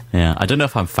 Yeah, I don't know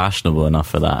if I'm fashionable enough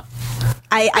for that.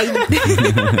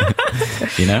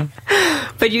 You know?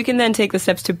 But you can then take the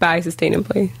steps to buy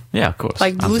sustainably. Yeah, of course.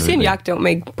 Like Lucy and Yak don't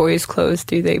make boys' clothes,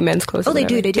 do they? Men's clothes? Oh, they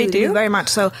do. They do very much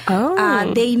so.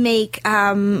 They make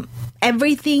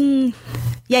everything.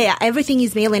 Yeah, everything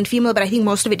is male and female, but I think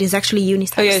most of it is actually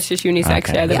unisex. Oh, yeah, it's just unisex.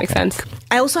 Okay. Yeah, that makes sense.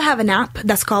 I also have an app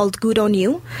that's called Good On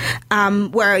You,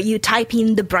 where you type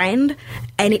in the brand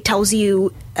and it tells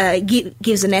you,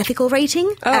 gives an ethical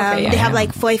rating. They have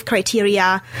like 5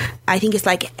 criteria. I think it's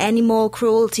like animal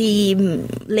cruelty,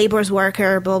 labor's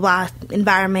worker, blah, blah,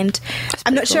 environment.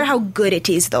 I'm not sure how good it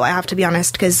is, though, I have to be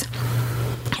honest, because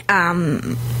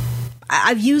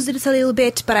I've used it a little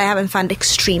bit, but I haven't found it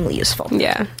extremely useful.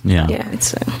 Yeah.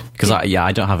 It's because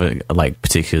I don't have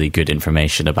particularly good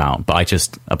information about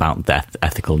the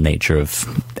ethical nature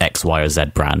of X, Y, or Z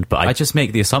brand. But I just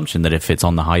make the assumption that if it's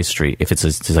on the high street, if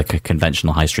it's like a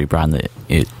conventional high street brand, that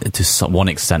to one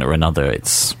extent or another,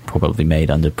 it's probably made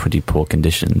under pretty poor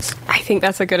conditions. I think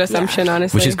that's a good assumption,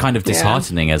 honestly. Which is kind of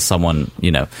disheartening as someone,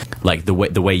 like the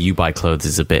way you buy clothes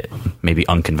is a bit maybe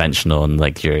unconventional, and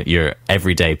like your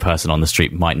everyday person on the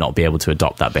street might not be able to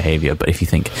adopt that behavior. But if you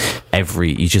think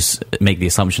you just make the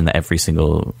assumption that every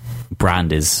single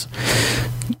brand is,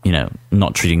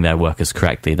 not treating their workers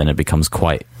correctly, then it becomes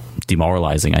quite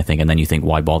demoralizing, I think. And then you think,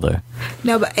 why bother?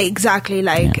 No, but exactly.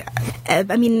 Like,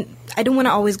 I mean, I don't want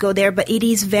to always go there, but it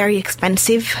is very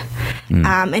expensive.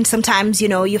 And sometimes,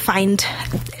 you find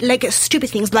like stupid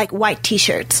things like white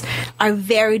t-shirts are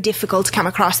very difficult to come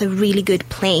across a really good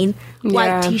plain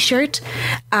white t-shirt.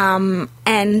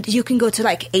 And you can go to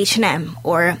like H&M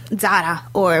or Zara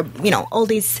or, all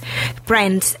these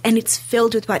brands, and it's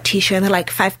filled with white t-shirts, and they're like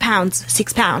 £5,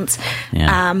 £6.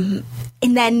 Yeah.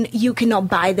 And then you cannot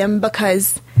buy them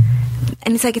because...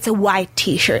 And it's like, it's a white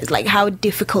t-shirt. Like, how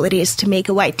difficult it is to make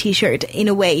a white t-shirt in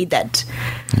a way that...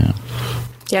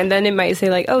 Yeah, and then it might say,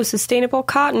 like, sustainable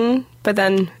cotton, but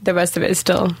then the rest of it is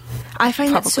still... I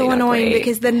find that so annoying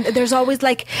because then there's always,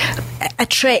 like, a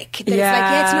trick. That it's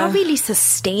like, it's not really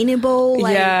sustainable.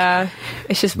 Like,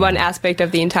 it's just one aspect of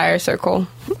the entire circle.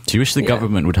 Do you wish the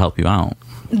government would help you out?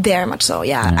 Very much so,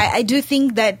 I do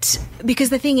think that, because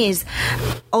the thing is,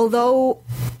 although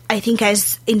I think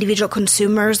as individual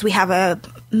consumers we have a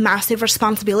massive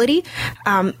responsibility,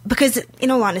 because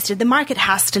in all honesty the market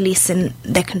has to listen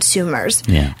to the consumers.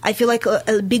 I feel like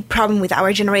a big problem with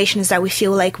our generation is that we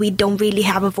feel like we don't really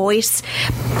have a voice,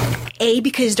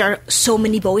 because there are so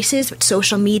many voices with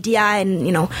social media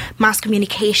and mass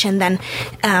communication. Then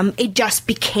it just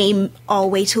became all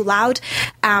way too loud,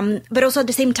 but also at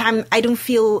the same time I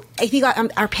think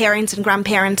our parents and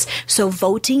grandparents saw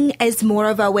voting as more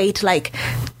of a way to like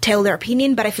tell their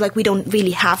opinion, but I feel like we don't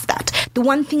really have that. The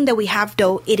one thing that we have,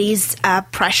 though, it is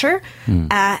pressure,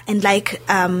 and like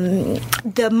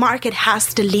the market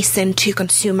has to listen to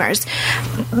consumers,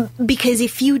 because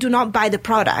if you do not buy the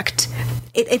product,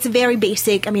 it's very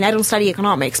basic. I mean, I don't study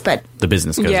economics, but the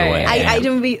business goes away. I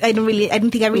don't think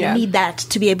I really need that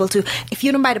to be able to. If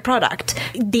you don't buy the product,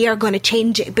 they are going to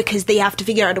change it because they have to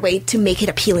figure out a way to make it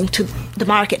appealing to the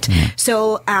market.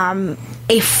 So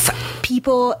if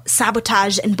people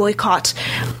sabotage and boycott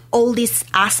all this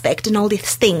aspect and all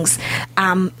these things,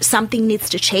 something needs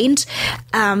to change.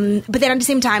 But then at the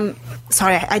same time,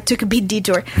 sorry, I took a big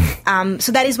detour.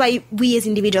 So that is why we as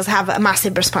individuals have a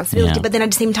massive responsibility. But then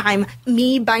at the same time,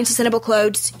 me buying sustainable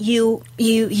clothes, you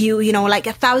know, like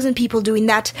 1,000 people doing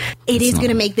that, it is going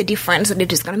to make the difference that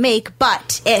it is going to make.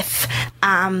 But if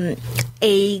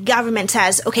a government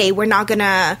says, okay, we're going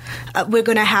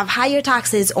to have higher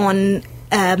taxes on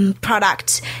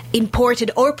product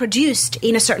imported or produced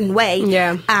in a certain way,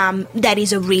 that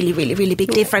is a really, really, really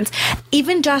big difference.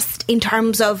 Even just in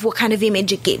terms of what kind of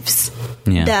image it gives,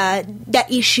 that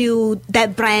issue,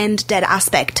 that brand, that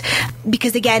aspect.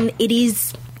 Because again, it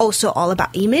is also all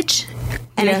about image.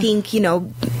 And I think, you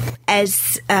know,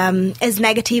 as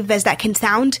negative as that can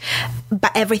sound,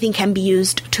 but everything can be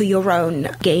used to your own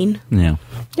gain.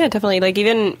 Yeah, definitely. Like,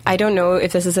 even, I don't know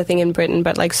if this is a thing in Britain,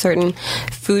 but like certain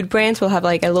food brands will have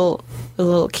like a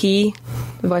little key.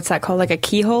 What's that called? Like a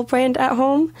keyhole brand at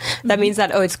home. That means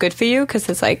that, it's good for you because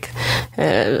it's like,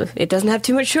 it doesn't have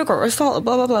too much sugar or salt,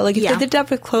 blah, blah, blah. Like if they did that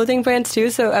with clothing brands too,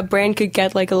 so a brand could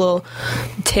get like a little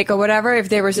tick or whatever if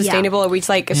they were sustainable or reach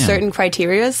like a certain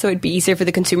criteria. So it'd be easier for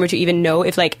the consumer to even know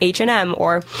if like H&M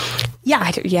or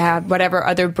whatever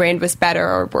other brand was better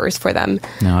or worse for them.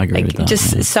 No, I agree with that.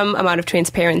 Just some amount of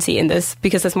transparency in this,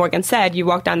 because as Morgan said, you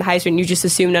walk down the high street and you just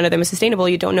assume none of them are sustainable.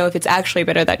 You don't know if it's actually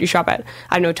better that you shop at,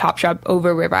 I don't know, Topshop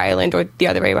over River Island or the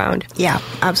other way around. Yeah,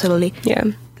 absolutely. Yeah.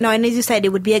 No, and as you said, it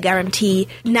would be a guarantee.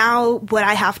 Now, what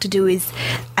I have to do is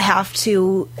I have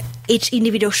to, each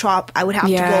individual shop, I would have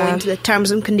to go into the terms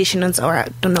and conditions, or I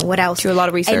don't know what else. Do a lot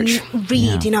of research. And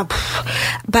read,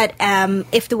 But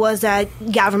if there was a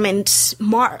government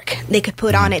mark they could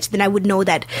put on it, then I would know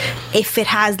that if it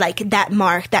has like that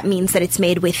mark, that means that it's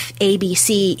made with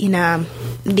ABC in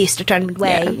this determined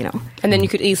way, And then you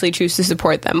could easily choose to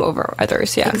support them over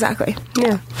others. Yeah. Exactly.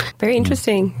 Yeah. Very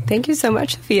interesting. Thank you so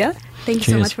much, Sophia. Thank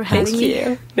you so much for having me.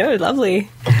 Thank you. No, lovely.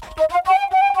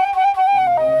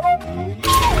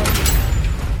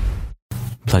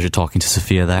 Pleasure talking to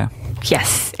Sophia there.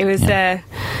 Yes, it was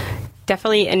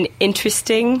definitely an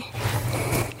interesting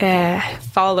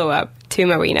follow-up to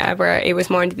Marina, where it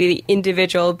was more on the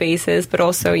individual basis, but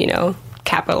also,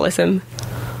 capitalism.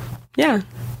 Yeah,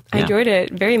 I enjoyed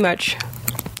it very much.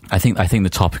 I think the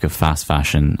topic of fast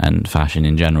fashion and fashion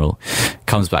in general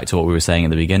comes back to what we were saying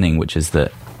at the beginning, which is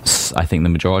that I think the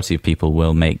majority of people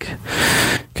will make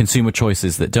consumer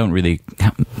choices that don't really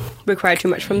require too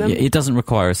much from them. It doesn't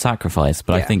require a sacrifice,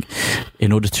 but I think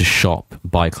in order to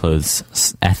buy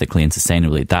clothes ethically and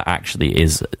sustainably, that actually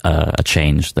is a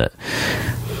change that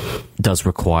does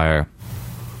require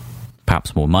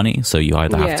perhaps more money. So you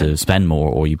either have to spend more,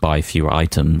 or you buy fewer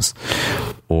items,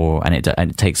 and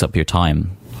it takes up your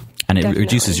time. And it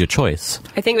reduces your choice.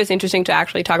 I think it was interesting to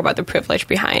actually talk about the privilege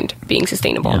behind being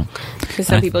sustainable. Because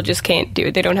some people just can't do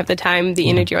it. They don't have the time, the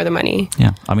energy, or the money.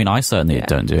 Yeah. I mean, I certainly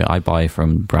don't do it. I buy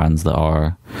from brands that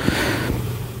are,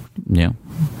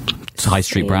 high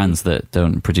street brands that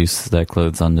don't produce their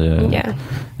clothes under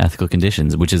ethical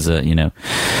conditions, which is But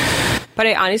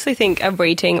I honestly think a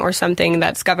rating or something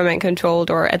that's government controlled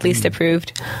or at least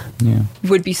approved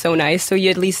would be so nice. So you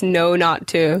at least know not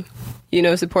to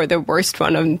support the worst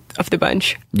one of the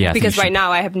bunch. Yeah, because right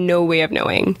now I have no way of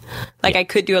knowing. I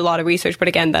could do a lot of research, but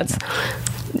again, that's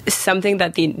something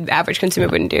that the average consumer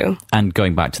wouldn't do. And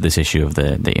going back to this issue of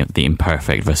the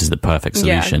imperfect versus the perfect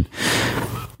solution,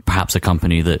 perhaps a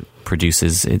company that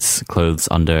produces its clothes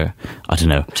under, I don't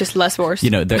know, just less worse.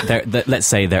 Let's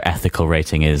say their ethical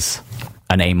rating is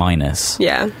an A-.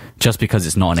 Yeah. Just because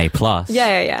it's not an A+.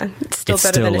 Yeah. It's still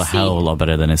better than a C. It's still a hell of a lot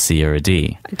better than a C or a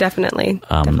D. Definitely.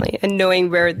 And knowing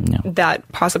where that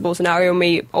possible scenario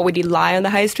may already lie on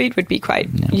the high street would be quite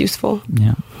useful.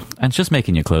 Yeah. And it's just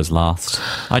making your clothes last.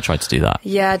 I tried to do that.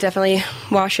 Yeah, definitely.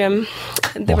 Wash them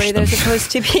the way they're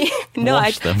supposed to be. No,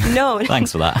 no.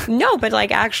 Thanks for that. No, but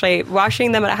actually,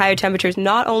 washing them at higher temperatures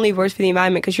not only worse for the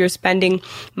environment because you're spending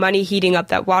money heating up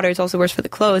that water, it's also worse for the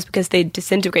clothes because they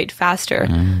disintegrate faster,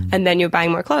 and then you're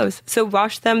buying more clothes. So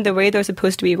wash them the way they're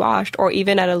supposed to be washed, or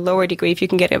even at a lower degree if you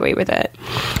can get away with it.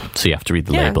 So you have to read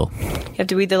the label. You have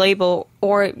to read the label,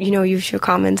 or use your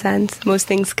common sense. Most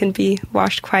things can be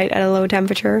washed quite at a low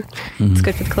temperature. It's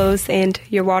good for the clothes and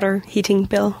your water heating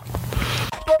bill.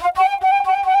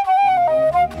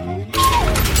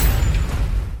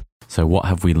 So what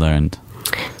have we learned?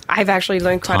 I've actually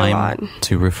learned quite a lot.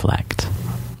 To reflect.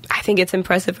 I think it's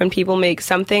impressive when people make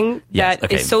something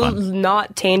that is so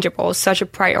not tangible, such a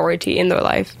priority in their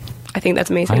life. I think that's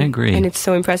amazing. I agree. And it's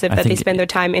so impressive that they spend their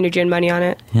time, energy, and money on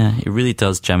it. Yeah, it really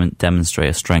does demonstrate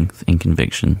a strength in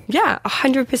conviction. Yeah,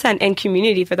 100%. And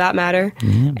community, for that matter.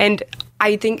 Yeah. And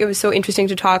I think it was so interesting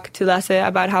to talk to Lasse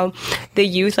about how the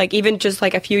youth, even just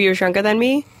a few years younger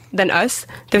than us,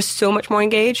 they're so much more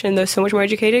engaged and they're so much more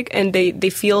educated, and they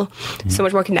feel so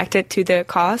much more connected to the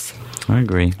cause. I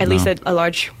agree. At least a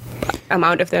large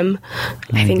amount of them.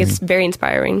 I think it's very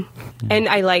inspiring. Yeah. And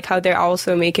I like how they're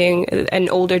also making an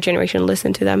older generation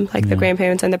listen to them, the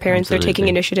grandparents and the parents. Absolutely. They're taking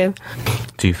initiative.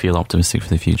 Do you feel optimistic for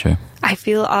the future? I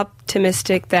feel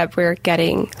optimistic that we're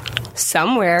getting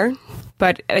somewhere.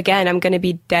 But again, I'm going to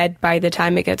be dead by the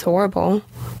time it gets horrible.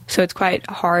 So it's quite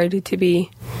hard to be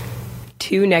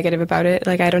too negative about it.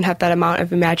 I don't have that amount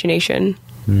of imagination.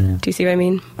 Yeah. Do you see what I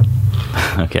mean?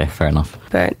 Okay, fair enough.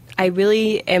 But I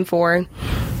really am for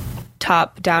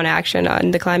top-down action on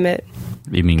the climate.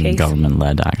 You mean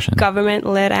government-led action?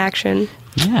 Government-led action.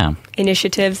 Yeah.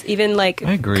 Initiatives, even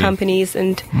companies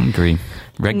and... I agree.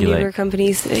 Regulate. Newer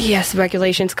companies. Yes,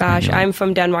 regulations. Gosh, I'm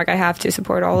from Denmark. I have to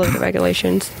support all of the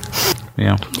regulations.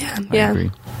 Yeah. I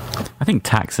agree. I think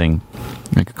taxing,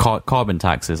 carbon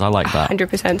taxes, I like that.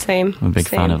 100% same. I'm a big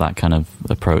fan of that kind of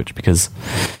approach because...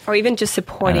 Or even just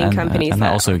supporting companies. And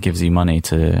that also gives you money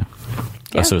to...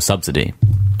 So a subsidy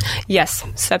Yes,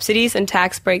 subsidies and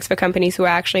tax breaks for companies who are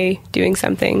actually doing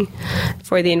something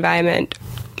for the environment.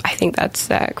 I think that's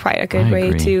quite a good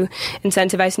way to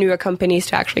incentivize newer companies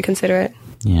to actually consider it.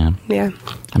 Yeah. Yeah.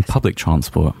 And public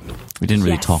transport. We didn't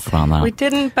really talk about that. We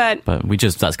didn't, but we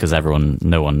just, that's because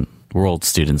we're all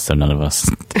students, so none of us.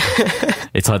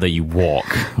 It's either you walk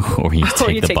or you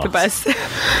take the bus.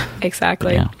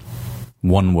 Exactly. But yeah.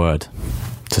 One word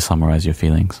to summarize your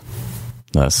feelings.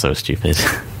 That's so stupid.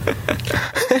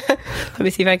 Let me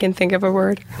see if I can think of a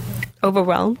word.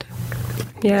 Overwhelmed.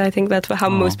 Yeah, I think that's how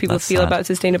most people feel about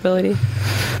sustainability.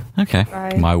 Okay.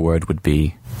 Right. My word would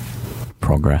be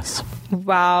progress.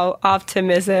 Wow,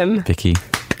 optimism. Vicky,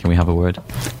 can we have a word?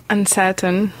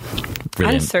 Uncertain.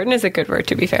 Brilliant. Uncertain is a good word,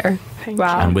 to be fair.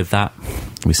 Wow. And with that,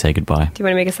 we say goodbye. Do you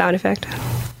want to make a sound effect?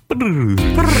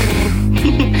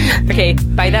 Okay,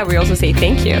 by that we also say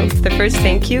thank you. The first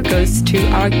thank you goes to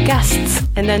our guests,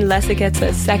 and then Lasse gets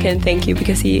a second thank you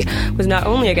because he was not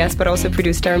only a guest but also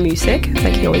produced our music,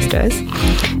 like he always does.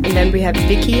 And then we have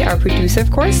Vicky, our producer,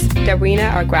 of course,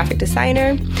 Darwina, our graphic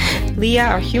designer, Leah,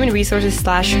 our human resources /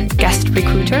 guest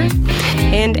recruiter,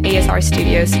 and ASR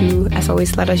Studios, who, as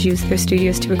always, let us use their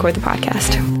studios to record the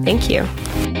podcast. Thank you.